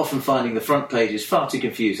 but often finding the front pages far too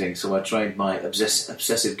confusing, so I trained my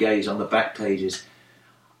obsessive gaze on the back pages.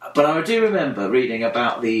 But I do remember reading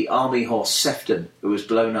about the army horse Sefton, who was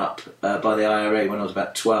blown up by the IRA when I was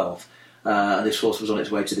about 12. And this horse was on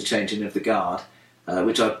its way to the changing of the guard,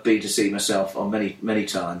 which I've been to see myself on many, many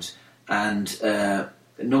times. And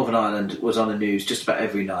Northern Ireland was on the news just about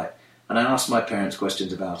every night. And I asked my parents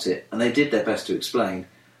questions about it, and they did their best to explain.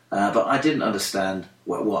 But I didn't understand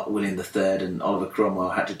what William III and Oliver Cromwell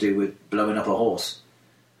had to do with blowing up a horse.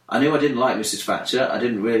 I knew I didn't like Mrs. Thatcher. I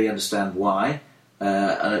didn't really understand why.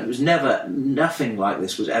 And it was nothing like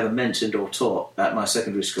this was ever mentioned or taught at my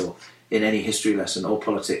secondary school in any history lesson or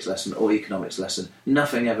politics lesson or economics lesson.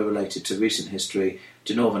 Nothing ever related to recent history,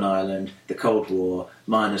 to Northern Ireland, the Cold War,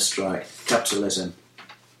 miners' strike, capitalism.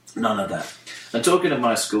 None of that. And talking of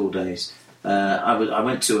my school days, I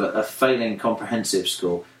went to a failing comprehensive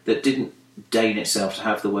school that didn't deign itself to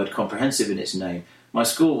have the word comprehensive in its name. My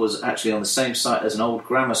school was actually on the same site as an old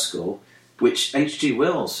grammar school, which H.G.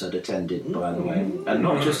 Wells had attended, by the way, and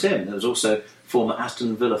not just him. There was also former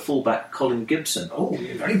Aston Villa fullback Colin Gibson. Oh,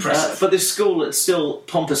 very impressive. But this school had still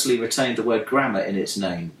pompously retained the word grammar in its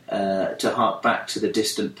name, to hark back to the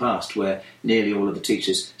distant past, where nearly all of the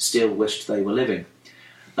teachers still wished they were living.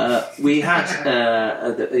 We had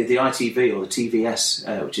the ITV, or the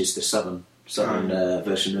TVS, which is the southern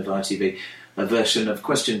version of ITV, a version of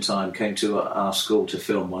Question Time came to our school to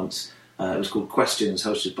film once. It was called Questions,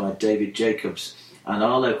 hosted by David Jacobs. And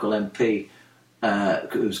our local MP,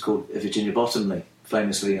 who was called Virginia Bottomley,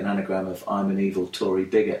 famously an anagram of I'm an evil Tory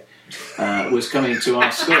bigot, was coming to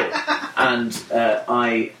our school. And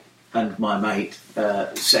I and my mate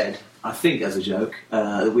said, I think as a joke,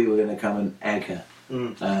 that we were going to come and egg her.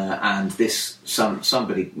 And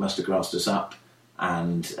somebody must have grassed us up.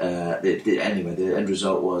 And anyway, the end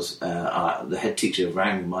result was the head teacher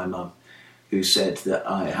rang my mum, who said that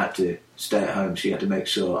I had to stay at home. She had to make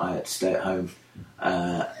sure I had to stay at home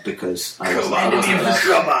because I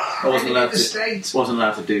wasn't allowed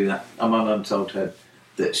to do that. And my mum told her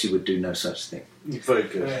that she would do no such thing. Very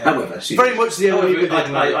good. However,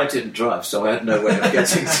 I didn't drive, so I had no way of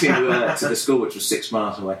getting to the school, which was 6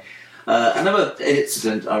 miles away. Another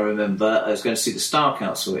incident I remember, I was going to see the Star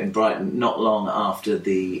Council in Brighton not long after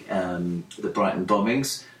the Brighton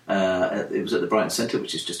bombings. It was at the Brighton Centre,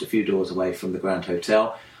 which is just a few doors away from the Grand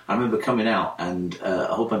Hotel. I remember coming out and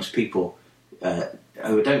a whole bunch of people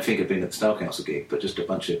who I don't think had been at the Star Council gig, but just a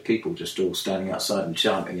bunch of people just all standing outside and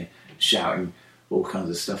shouting all kinds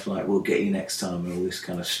of stuff like, we'll get you next time, and all this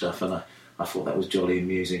kind of stuff. And I thought that was jolly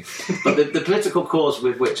amusing. But the political cause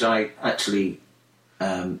with which I actually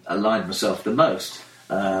aligned myself the most,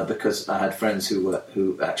 because I had friends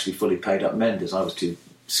who actually fully paid up members. I was too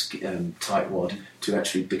tightwad to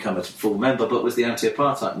actually become a full member, but was the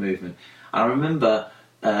anti-apartheid movement. I remember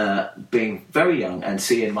being very young and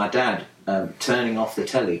seeing my dad turning off the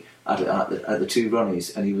telly at the Two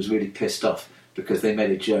Ronnies, and he was really pissed off because they made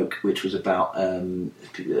a joke which was about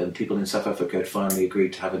people in South Africa had finally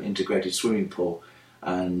agreed to have an integrated swimming pool,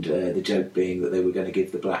 and the joke being that they were going to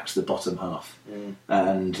give the blacks the bottom half.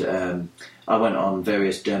 And I went on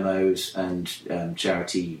various demos and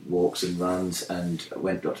charity walks and runs, and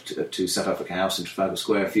went up to South Africa House in Trafalgar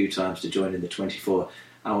Square a few times to join in the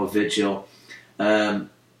 24-hour vigil. And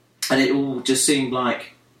it all just seemed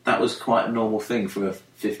like that was quite a normal thing for a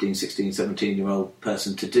 15, 16, 17-year-old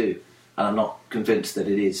person to do. And I'm not convinced that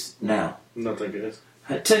it is now. Not think it is.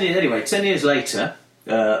 10 years later,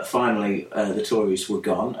 finally the Tories were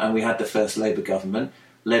gone, and we had the first Labour government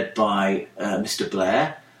led by Mr.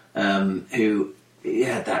 Blair, who he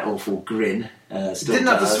had that awful grin. He didn't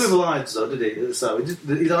have the swivel eyes, though, did he? So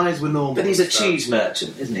his eyes were normal. But he's a cheese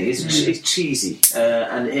merchant, isn't he? He's cheesy,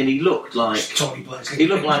 and he looked like he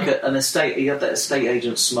looked like an estate. He had that estate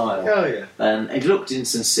agent smile. Oh yeah, and he looked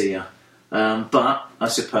insincere. But I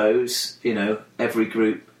suppose every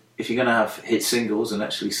group, if you're going to have hit singles and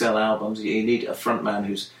actually sell albums, you need a frontman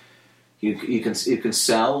who's you can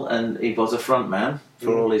sell, and he was a frontman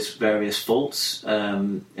for all his various faults.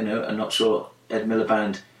 I'm not sure Ed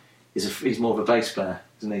Miliband he's more of a bass player,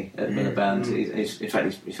 isn't he? Ed Miliband.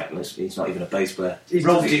 He's not even a bass player. He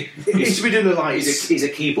used to be doing the lights. He's a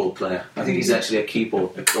keyboard player. I think he's actually a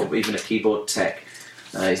keyboard, or even a keyboard tech.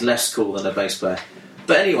 He's less cool than a bass player.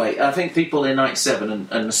 But anyway, I think people in '97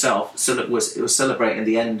 and myself was celebrating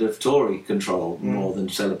the end of Tory control more than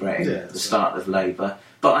celebrating the start of Labour.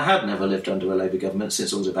 But I had never lived under a Labour government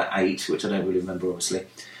since I was about 8, which I don't really remember, obviously.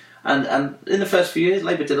 And in the first few years,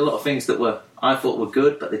 Labour did a lot of things that I thought were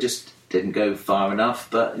good, but they just didn't go far enough.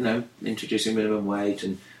 But introducing minimum wage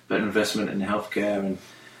and better investment in healthcare and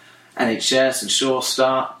NHS and Sure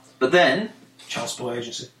Start. But then Child Support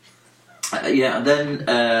Agency. And then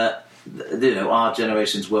our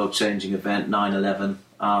generation's world-changing event, 9/11.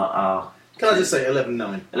 Can I just say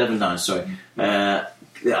 11/9? 11/9. Sorry.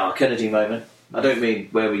 Our Kennedy moment. I don't mean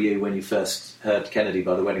where were you when you first heard Kennedy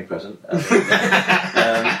by the wedding present. But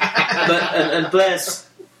Blair's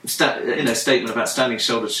statement about standing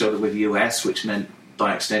shoulder to shoulder with the US, which meant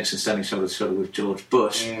by extension standing shoulder to shoulder with George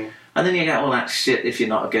Bush, and then you get all that shit. If you're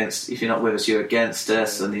not with us, you're against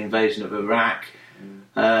us, and the invasion of Iraq.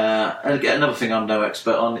 And again, another thing I'm no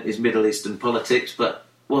expert on is Middle Eastern politics, but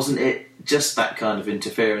wasn't it just that kind of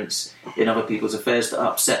interference in other people's affairs that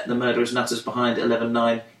upset the murderers nutters behind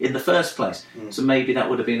 11/9 in the first place? So maybe that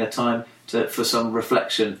would have been a time for some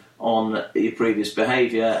reflection on your previous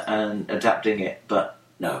behaviour and adapting it. But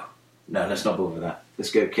no, let's not bother with that.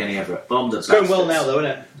 Let's go Kenny Everett. Bomb the bastards. It's going well now, though,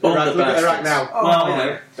 isn't it? Look at Iraq now.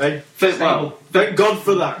 Thank God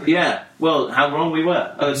for that. Yeah. Well, how wrong we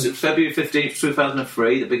were. It was February 15th,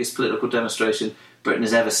 2003, the biggest political demonstration Britain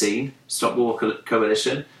has ever seen. Stop War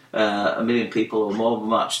Coalition. 1 million people or more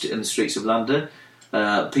marched in the streets of London.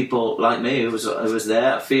 People like me who was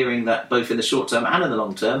there, fearing that both in the short term and in the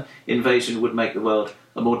long term, invasion would make the world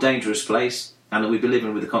a more dangerous place, and that we'd be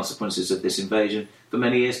living with the consequences of this invasion for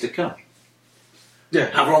many years to come. Yeah,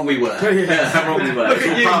 how wrong we were. How wrong we were. Look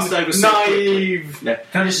at you, passed over naive. Yeah.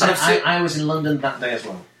 Can I just say, I was in London that day as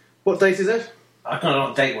well. What date is it? I don't know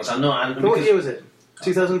what date it was. I know. What year was it?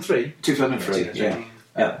 2003. 2003.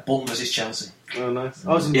 Yeah. Bolton versus Chelsea. Oh, nice.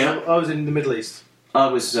 I was in the Middle East. I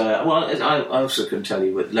was. I also can tell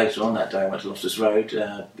you. Later on that day, I went to Loftus Road.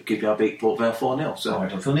 QPR beat Port Vale 4-0. So I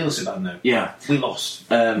don't feel nearly so bad now. Yeah, we lost.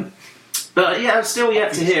 But I'm still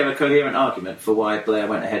yet to hear a coherent argument for why Blair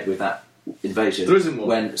went ahead with that invasion. There isn't one.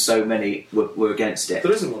 When so many were against it.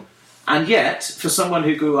 There isn't one. And yet, for someone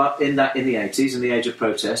who grew up in the 80s, in the age of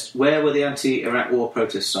protest, where were the anti-Iraq war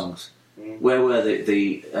protest songs? Where were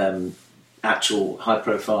the actual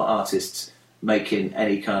high-profile artists making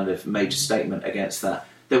any kind of major statement against that?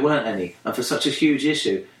 There weren't any. And for such a huge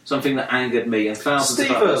issue, something that angered me and thousands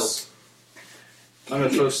of others. I'm going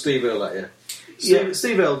to throw Steve Earle at you.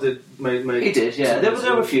 Steve Earle did. He did, yeah. There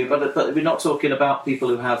were a few, but we're not talking about people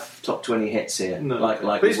who have top 20 hits here, no. like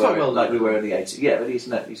we were in the 80s. Yeah, but he's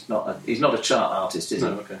not a chart artist, is he?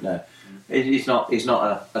 Okay. No, he's not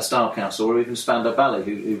a Style Council or even Spandau Ballet,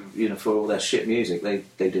 who for all their shit music, they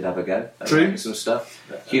did have a go. True. Some stuff.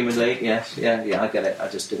 Human League, yes, yeah, I get it. I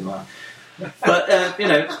just didn't like. But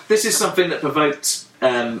this is something that provoked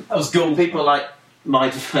people like my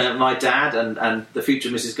dad and the future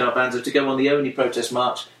Mrs. Garbanzo to go on the only protest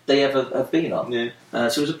march they ever have been on. Yeah.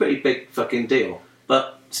 So it was a pretty big fucking deal.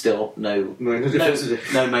 But still, nobody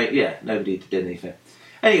did anything.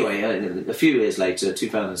 Anyway, a few years later,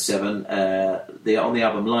 2007, on the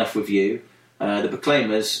album Life With You, the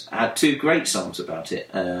Proclaimers had 2 great songs about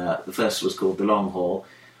it. The first was called The Long Haul,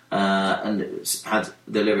 and it had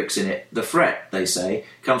the lyrics in it. The threat, they say,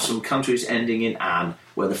 comes from countries ending in An,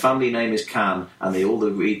 where the family name is Khan and they all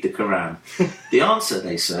read the Quran. The answer,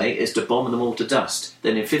 they say, is to bomb them all to dust.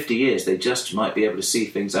 Then in 50 years they just might be able to see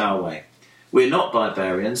things our way. We're not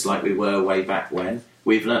barbarians like we were way back when.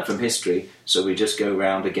 We've learnt from history, so we just go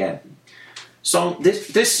round again.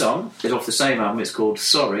 This song is off the same album. It's called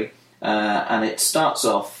Sorry, and it starts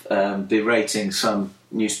off berating some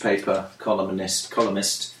newspaper columnist,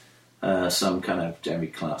 some kind of Jeremy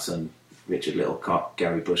Clarkson, Richard Littlecock,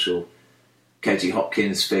 Gary Bushell, Katie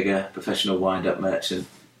Hopkins figure, professional wind-up merchant,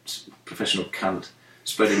 professional cunt,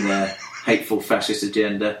 spreading their hateful fascist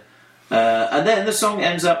agenda. And then the song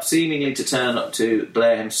ends up seemingly to turn up to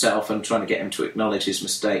Blair himself and trying to get him to acknowledge his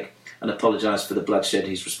mistake and apologise for the bloodshed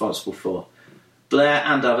he's responsible for. Blair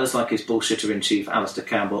and others, like his bullshitter-in-chief Alistair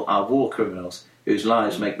Campbell, are war criminals whose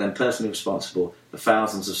lives make them personally responsible for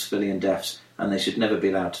thousands of civilian deaths, and they should never be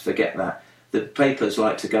allowed to forget that. The papers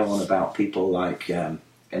like to go on about people like,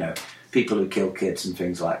 people who kill kids and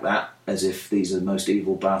things like that, as if these are the most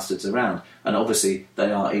evil bastards around. And obviously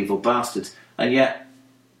they are evil bastards. And yet,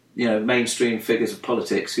 mainstream figures of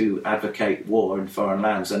politics who advocate war in foreign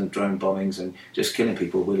lands and drone bombings and just killing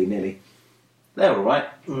people willy-nilly, they're all right.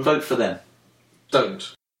 Vote for them.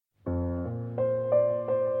 Don't.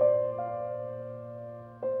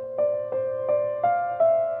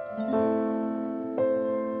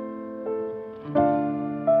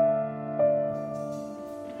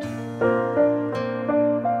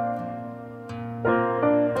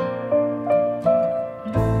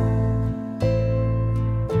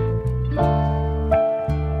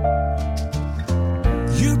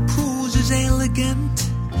 Your prose is elegant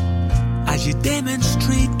as you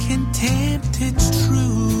demonstrate contempt, it's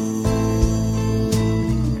true.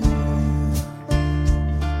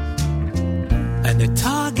 And the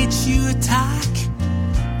targets you attack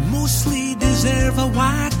mostly deserve a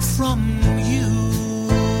whack from you.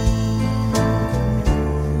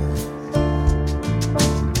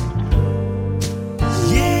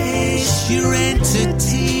 Yes, you're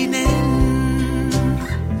entertaining.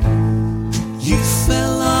 You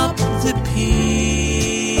fill up the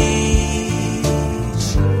page,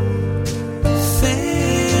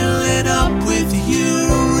 fill it up with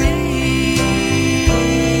your rage.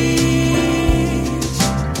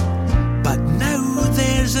 But now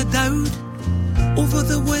there's a doubt over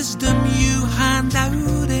the wisdom you hand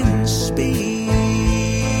out in spades.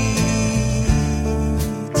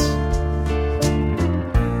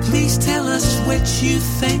 Please tell us what you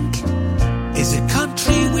think is a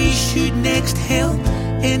country we should next help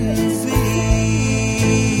invade.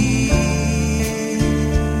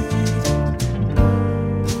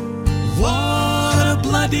 What a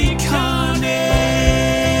bloody carnage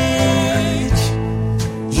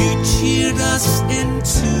you cheered us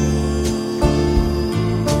into,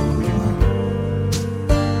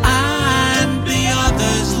 and the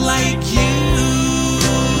others like you.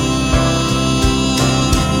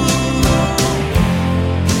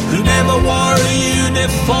 Who never wore a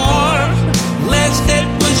uniform, unless it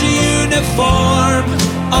was a uniform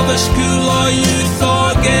of a school or youth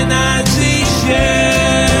organisation.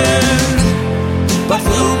 But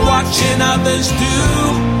we're watching others do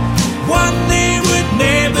what they would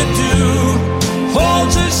never do,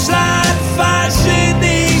 holds a sad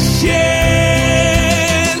fascination.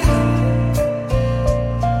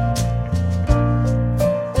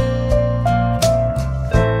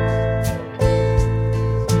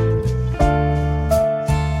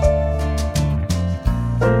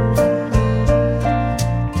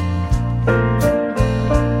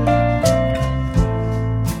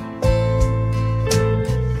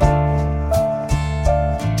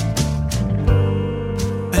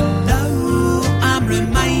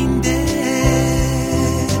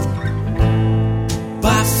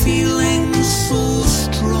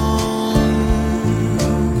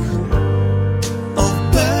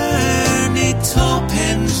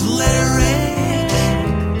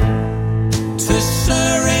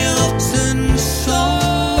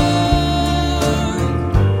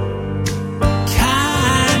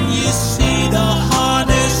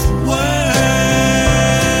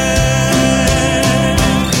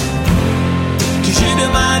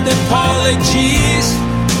 Apologies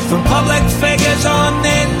from public figures on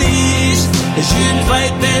their knees as you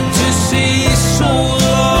invite them to see so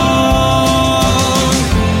long.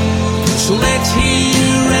 So let's hear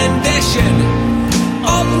your rendition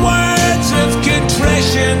of words of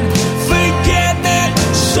contrition for getting it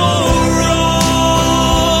so wrong.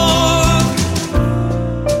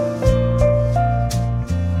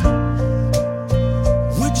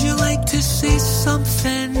 Would you like to say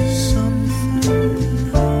something?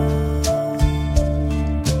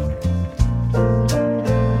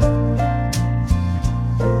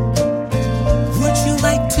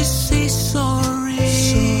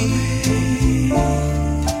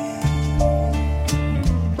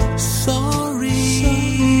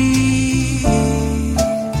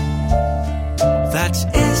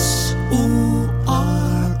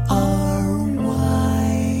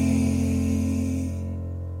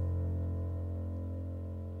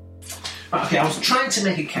 Okay, I was trying to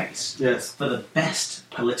make a case for the best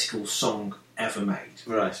political song ever made.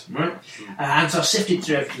 Right. And so I sifted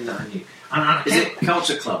through everything that I knew. And Is it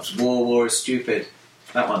culture clubs? War is stupid.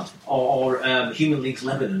 That one. Or Human League's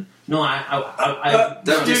Lebanon. No,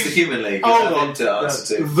 Don't just the Human League. Hold on. To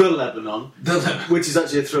answer to. The Lebanon. which is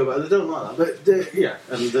actually a throwback. They don't like that.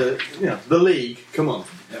 But, the League, come on.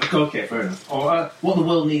 Okay, fair enough. Or What the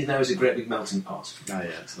World Needs Now is a Great Big Melting Pot. Oh,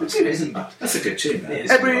 yeah. It's Which isn't bad. That's a good tune, man.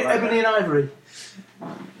 Ebony and Ivory.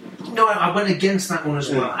 No, I went against that one as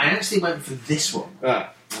well. I actually went for this one.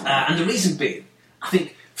 And the reason being, I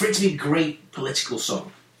think for it to be a great political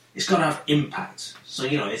song, it's got to have impact. So,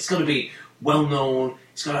 it's got to be well known,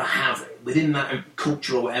 it's got to have, within that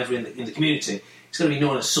culture or whatever in the community, it's got to be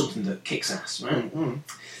known as something that kicks ass, right? Mm-hmm.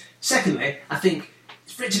 Secondly, I think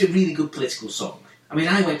for it to be a really good political song, I mean,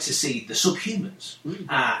 I went to see the Subhumans,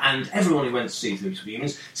 and everyone who went to see the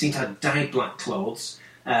Subhumans seemed to have dyed black clothes,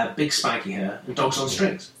 big spiky hair, and dogs on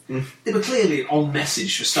strings. They were clearly on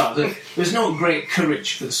message for start. There was no great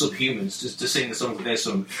courage for the Subhumans to sing the songs that they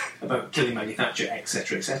sung about killing Maggie Thatcher,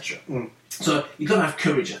 etc., etc. So you've got to have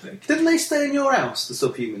courage, I think. Didn't they stay in your house, the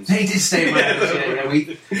Subhumans? They did stay in my house, yeah.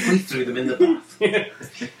 We threw them in the bath.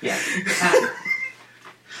 Yeah.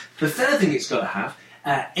 The third thing it's got to have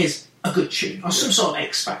is a good tune, or some sort of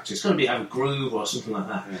X factor. It's got to have a groove or something like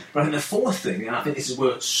that. Yeah. But I think the fourth thing, and I think this is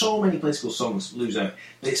where so many political songs lose out,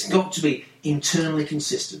 that it's got to be internally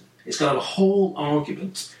consistent. It's got to have a whole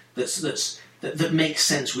argument that makes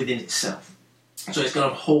sense within itself. So it's got to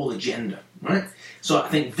have a whole agenda, right? So I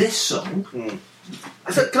think this song...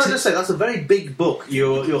 Can I just say, that's a very big book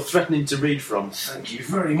you're threatening to read from. Thank you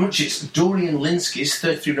very much. It's Dorian Lynskey's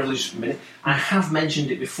 33 Revolutions per Minute. I have mentioned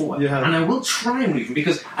it before, and I will try and read them,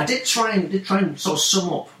 because I did try and sort of sum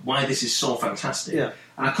up why this is so fantastic, and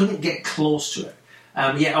I couldn't get close to it.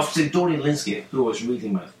 Obviously Dorian Lynskey, who I was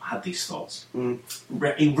reading with, had these thoughts.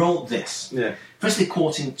 He wrote this, firstly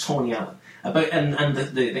quoting Tony Allen, and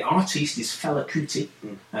the artiste is Fela Kuti,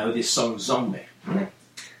 with his song Zombie, right?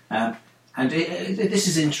 And this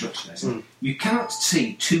is interesting. You cannot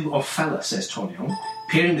see two of Fela, says Tony Allen,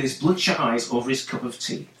 peering with his bloodshot eyes over his cup of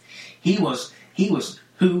tea. He was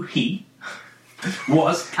who he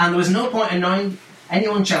was, and there was no point in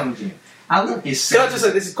anyone challenging him. Allen is... Can I just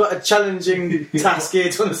say, this is quite a challenging task here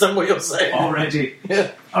to understand what you're saying. Already.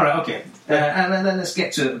 Yeah. All right, okay. And then let's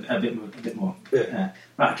get to a bit more.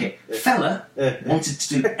 Right, okay. Fela wanted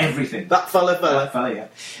to do everything. That fella. That fella, yeah.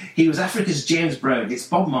 He was Africa's James Brown. It's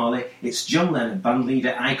Bob Marley. It's John Lennon, band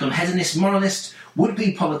leader, icon, hedonist, moralist,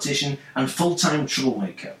 would-be politician, and full-time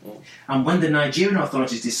troublemaker. And when the Nigerian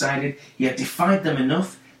authorities decided he had defied them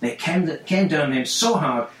enough, they came down on him so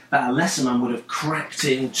hard that a lesser man would have cracked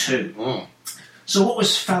in two. So what was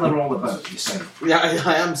Fela all about, you say? Yeah,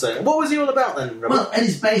 I am saying. What was he all about then, Robert? Well, at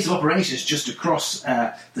his base of operations just across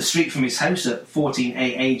the street from his house at 14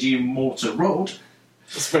 AAG Malta Road.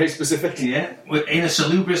 That's very specific. Yeah, in a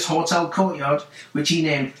salubrious hotel courtyard, which he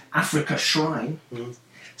named Africa Shrine.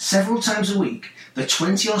 Several times a week, the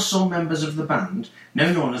 20 or so members of the band,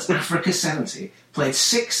 now known as Africa 70, played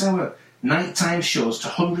 6-hour nighttime shows to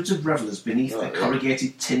hundreds of revellers beneath a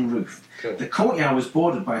corrugated tin roof. Cool. The courtyard was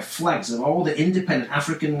bordered by flags of all the independent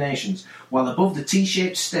African nations, while above the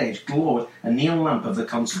T-shaped stage glowed a neon lamp of the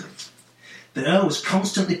continent. The air was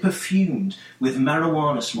constantly perfumed with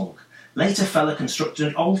marijuana smoke. Later, Fela constructed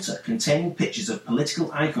an altar containing pictures of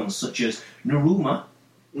political icons such as Nkrumah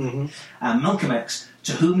and Malcolm X,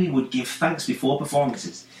 to whom he would give thanks before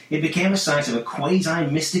performances. It became a site of a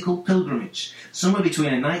quasi-mystical pilgrimage, somewhere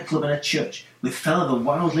between a nightclub and a church, with Fela the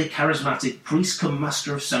wildly charismatic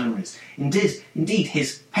priest-cum-master of ceremonies. Indeed,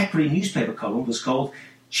 his peppery newspaper column was called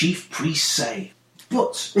Chief Priest Say.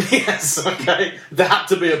 But... yes, okay, there had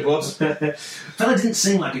to be a but. Fela didn't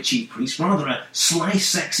sing like a chief priest, rather a sly,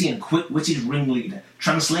 sexy and quick-witted ringleader,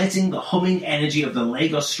 translating the humming energy of the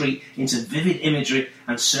Lagos street into vivid imagery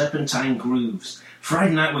and serpentine grooves.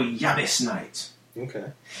 Friday night were Yabis night.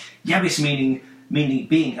 Okay. Yabis meaning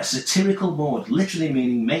being a satirical mode, literally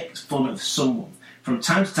meaning make fun of someone. From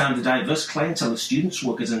time to time, the diverse clientele of students,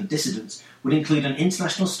 workers and dissidents would include an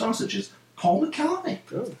international star such as Paul McCartney.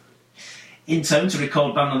 Oh. In town to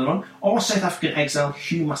record Band on the Run, or South African exile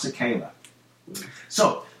Hugh Masekela.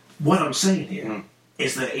 So, what I'm saying here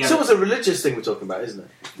is that... So it's a religious thing we're talking about, isn't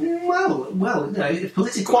it? Well,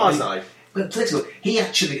 political. Quasi. But political. He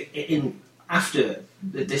actually, after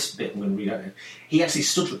this bit I'm going to read out, he actually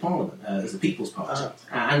stood for Parliament as the People's Party,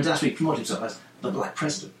 and actually promoted himself as the Black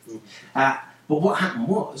President. But what happened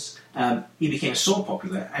was, he became so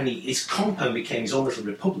popular, and his compound became his own little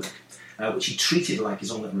republic, which he treated like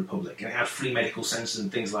his own little republic, and it had free medical centres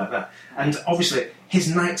and things like that. And obviously,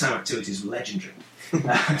 his nighttime activities were legendary.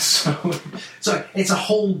 So it's a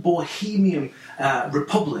whole bohemian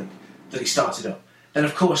republic that he started up. Then,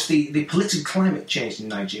 of course, the political climate changed in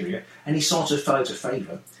Nigeria, and he sort of fell out of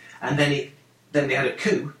favour. And then they had a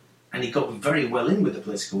coup, and he got very well in with the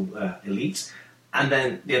political elite. And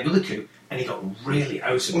then they had another coup, and he got really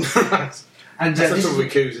out of it. And That's this the trouble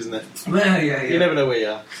with coups, isn't it? Well, yeah. You never know where you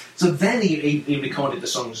are. So then he recorded the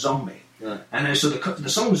song Zombie. Right. And so the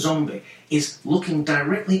song Zombie is looking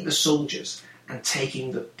directly at the soldiers and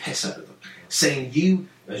taking the piss out of them, saying you,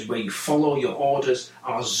 where you follow your orders,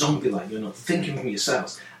 are zombie-like, you're not thinking for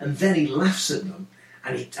yourselves. And then he laughs at them,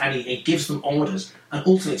 and he gives them orders, and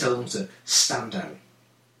ultimately tells them to stand down.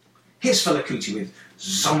 Here's Fela Kuti with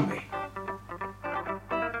Zombie.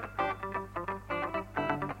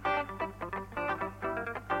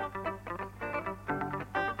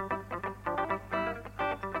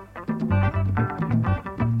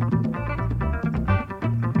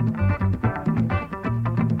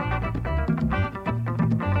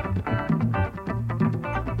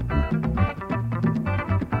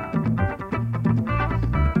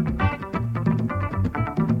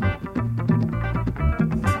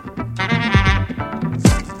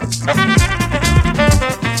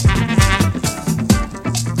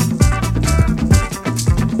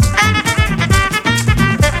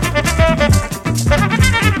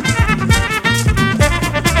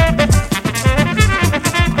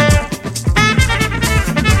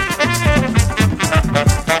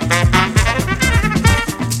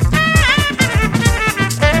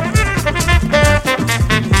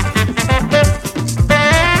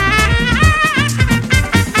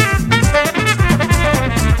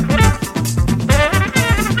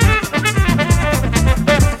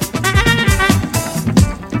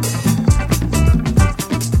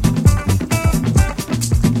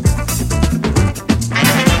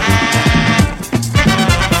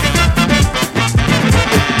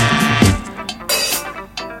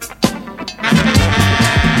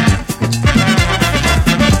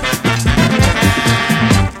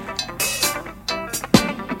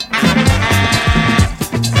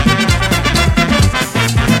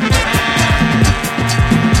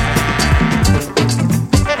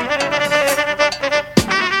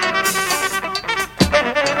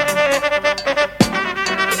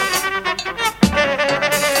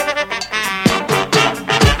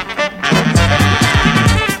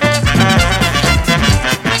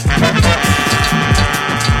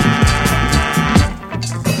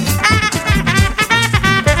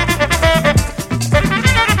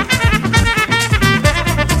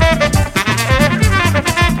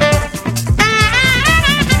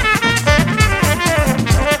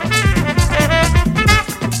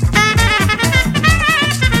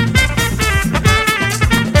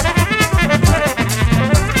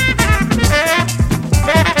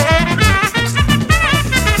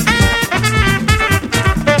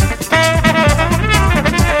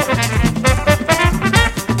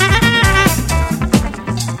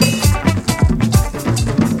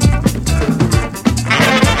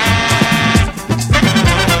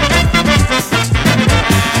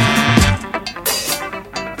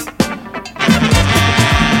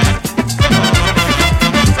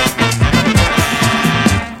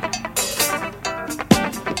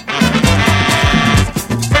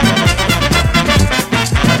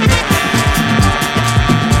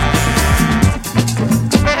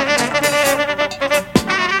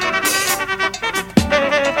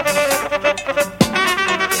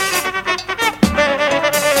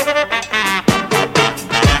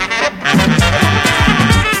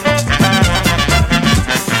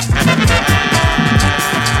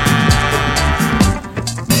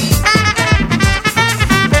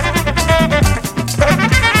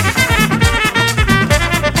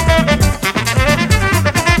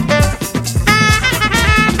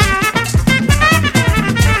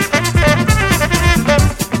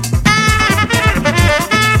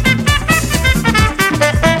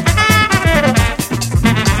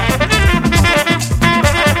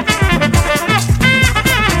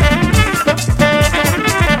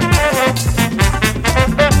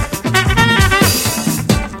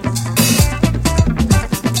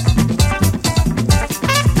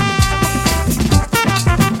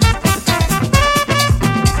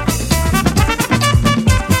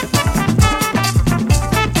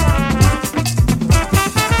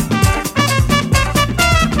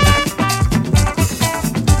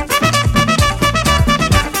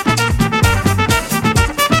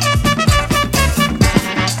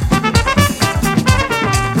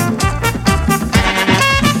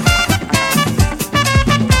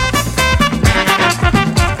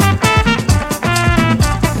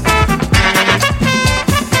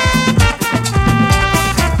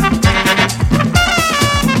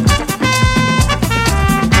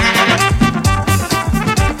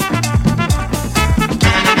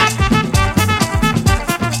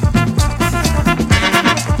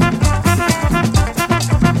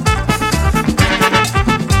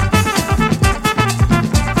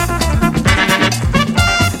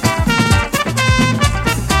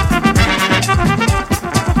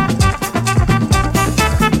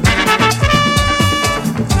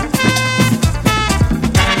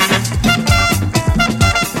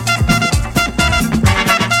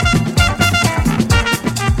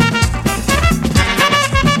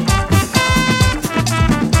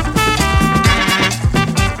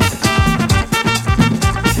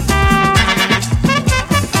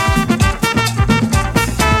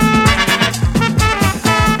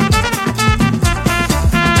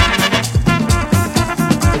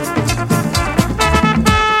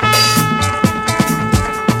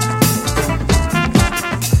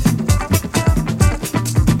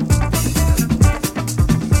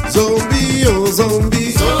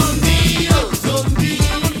 zombie. Zombie, oh zombie.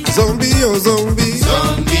 Zombie, oh zombie.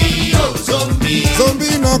 Zombie, oh zombie.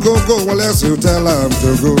 Zombie not go unless you tell him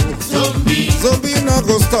to go. Zombie. Zombie not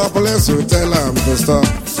go stop unless you tell him to stop.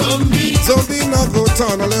 Zombie. Zombie not go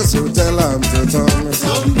turn unless you tell him to turn.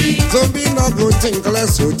 Zombie. Zombie not go think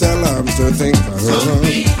unless you tell him to think.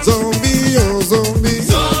 Zombie. Zombie, oh zombie.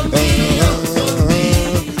 Zombie, oh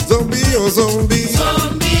zombie. Zombie, oh zombie.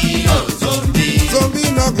 Zombie, oh zombie.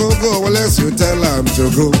 Zombie not go unless you tell him to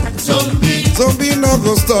go. Zombie. Zombie not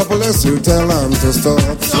go stop unless you tell him to stop.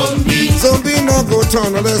 Zombie. Zombie not go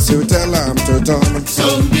turn unless you tell him to turn.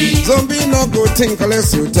 Zombie. Zombie not go think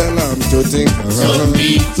unless you tell him to think.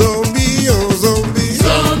 Zombie. Zombie, oh zombie.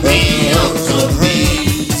 Zombie, oh zombie.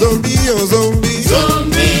 Zombie, oh zombie.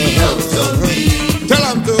 Zombie, oh zombie. Tell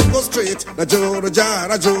him to go straight. Na joro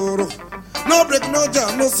jara joro. No break, no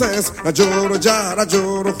jam, no sense. Na joro jara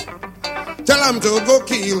joro. Tell him to go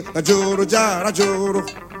kill. Na joro jara joro.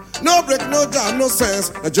 No break, no jam, no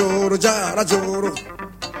sense. Na joro jara joro.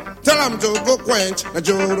 Tell him to go quench. Na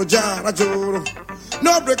joro jara joro.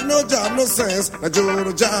 No break, no jam, no sense. Na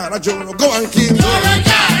joro jara joro. Go and kill. Joro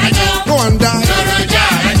jara joro. Go and die. Joro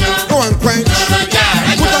jara joro. Go and quench. Joro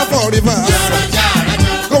jara joro. Put up for the verse. Joro jara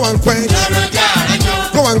joro. Go and quench. Joro jara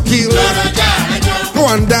joro. Go and kill. Joro jara joro. Go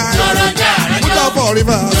and die. Joro jara joro. Put up for the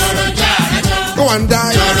verse. Joro jara joro. Go and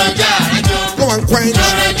die. Joro jara joro. Go and quench.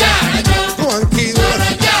 Joro jara joro. Go and kill. Joro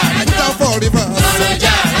jara joro. Put up for the verse. Joro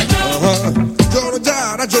jara joro. Joro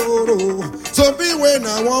jara joro. Zombie when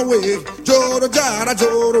I want way. Joro jara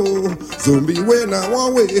joro. Zombie when I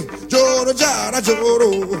want way. Joro jara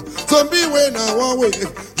joro. Zombie when I want way.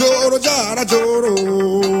 Joro jara joro.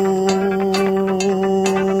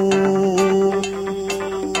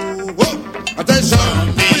 Whoa.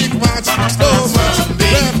 Attention, quick march, slow march,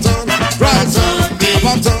 left turn, right turn,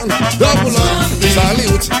 about turn, double up,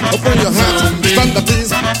 salute, open your hat, stand at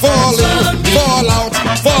ease, fall in, fall out,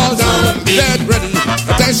 fall down, get ready.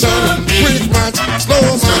 Attention, quick march, slow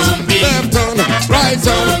march, left turn, right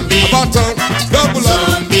turn, about turn, double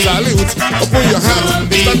up, salute, open your hat,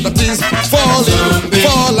 stand at ease, fall in,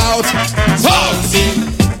 fall out, halt!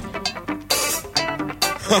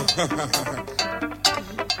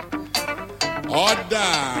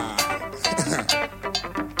 Order!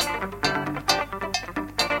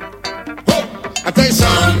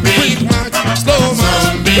 Attention, quick march, slow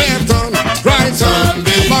march, left turn, right turn,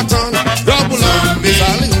 back turn, double up,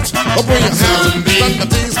 salute, open your hands, stand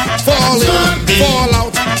at ease, fall in, fall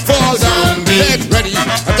out, fall down, get ready.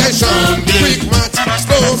 Attention, quick march,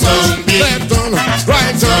 slow march, left turn,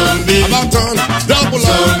 right turn, back turn, double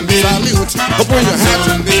up, salute, open your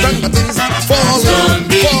hands, stand at ease, fall in,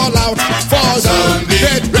 fall out, fall down,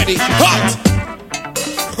 get ready. Hot!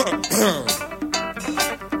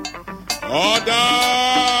 Order!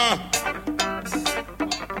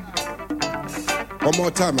 One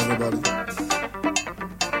more time, everybody.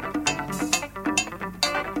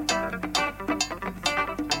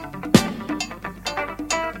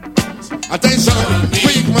 Attention,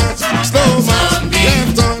 quick march, slow march,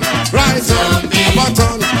 left turn, right turn, about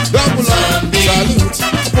turn, double up, salute,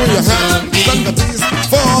 open your hand, stand at ease,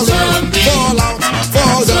 fall in, fall out,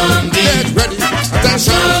 fall down, get ready.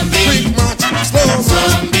 Attention, quick march, slow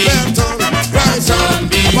march, left turn, right turn,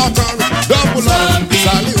 about turn, double up,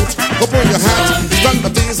 salute, open your hand, stand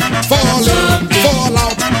at ease, fall in, fall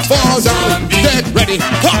out, fall down, get ready.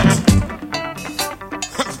 Hot!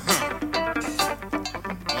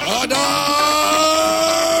 Order!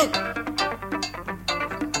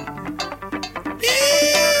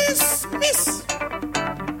 Yes, miss.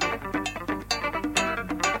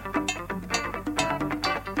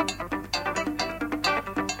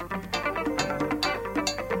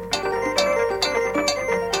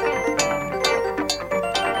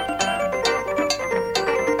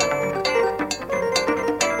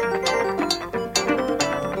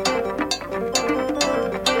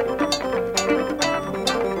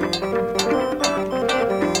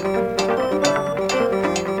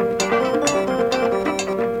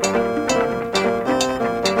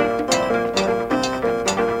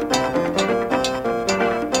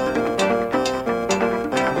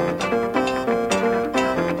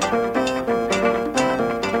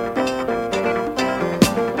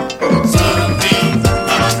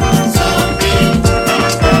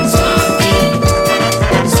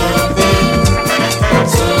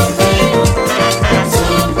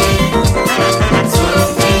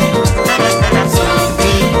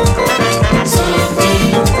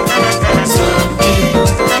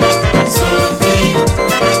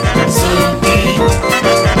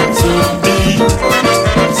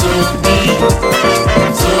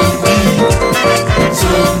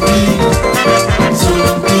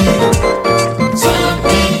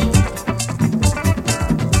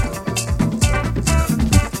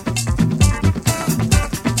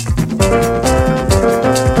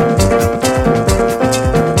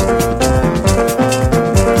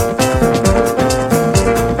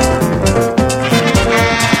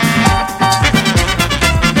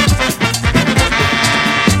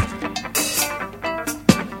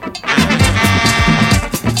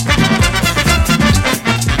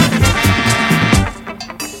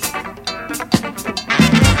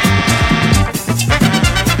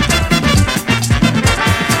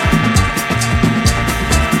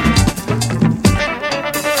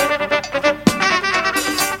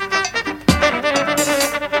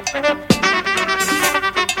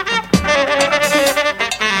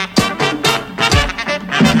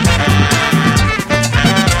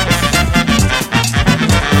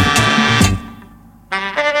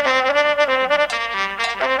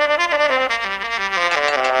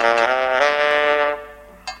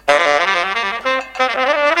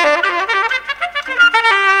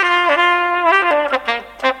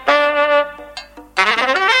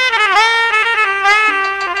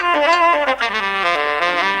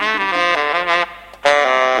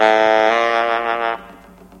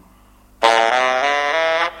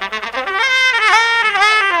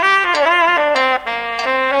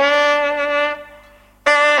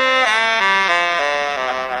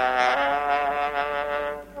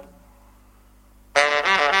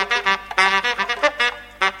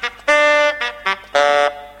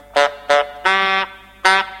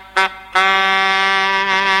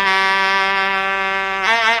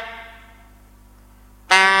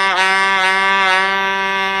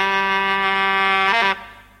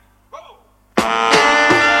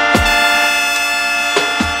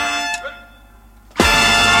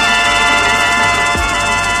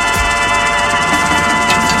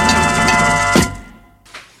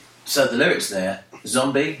 lyrics there.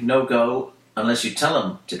 Zombie, no go unless you tell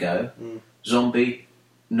them to go. Zombie,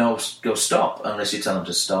 no go stop unless you tell them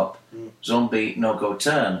to stop. Zombie, no go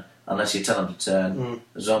turn unless you tell them to turn.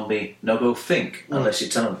 Zombie, no go think unless you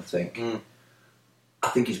tell them to think. I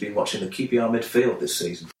think he's been watching the QPR midfield this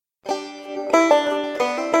season.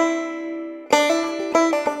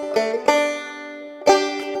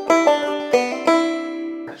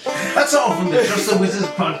 That's all from the Trust the Wizards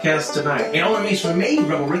podcast tonight. It only remains for me,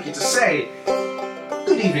 Rebel Ricky, to say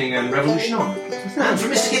good evening and revolution on. And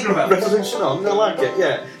from Mr. Gigabout. Revolution on, I like it,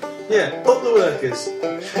 yeah. Yeah, up the workers.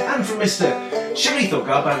 And from Mr. Sharito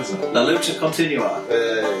Garbanzo. La lucha continua.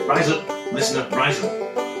 Rise up, listener, rise up.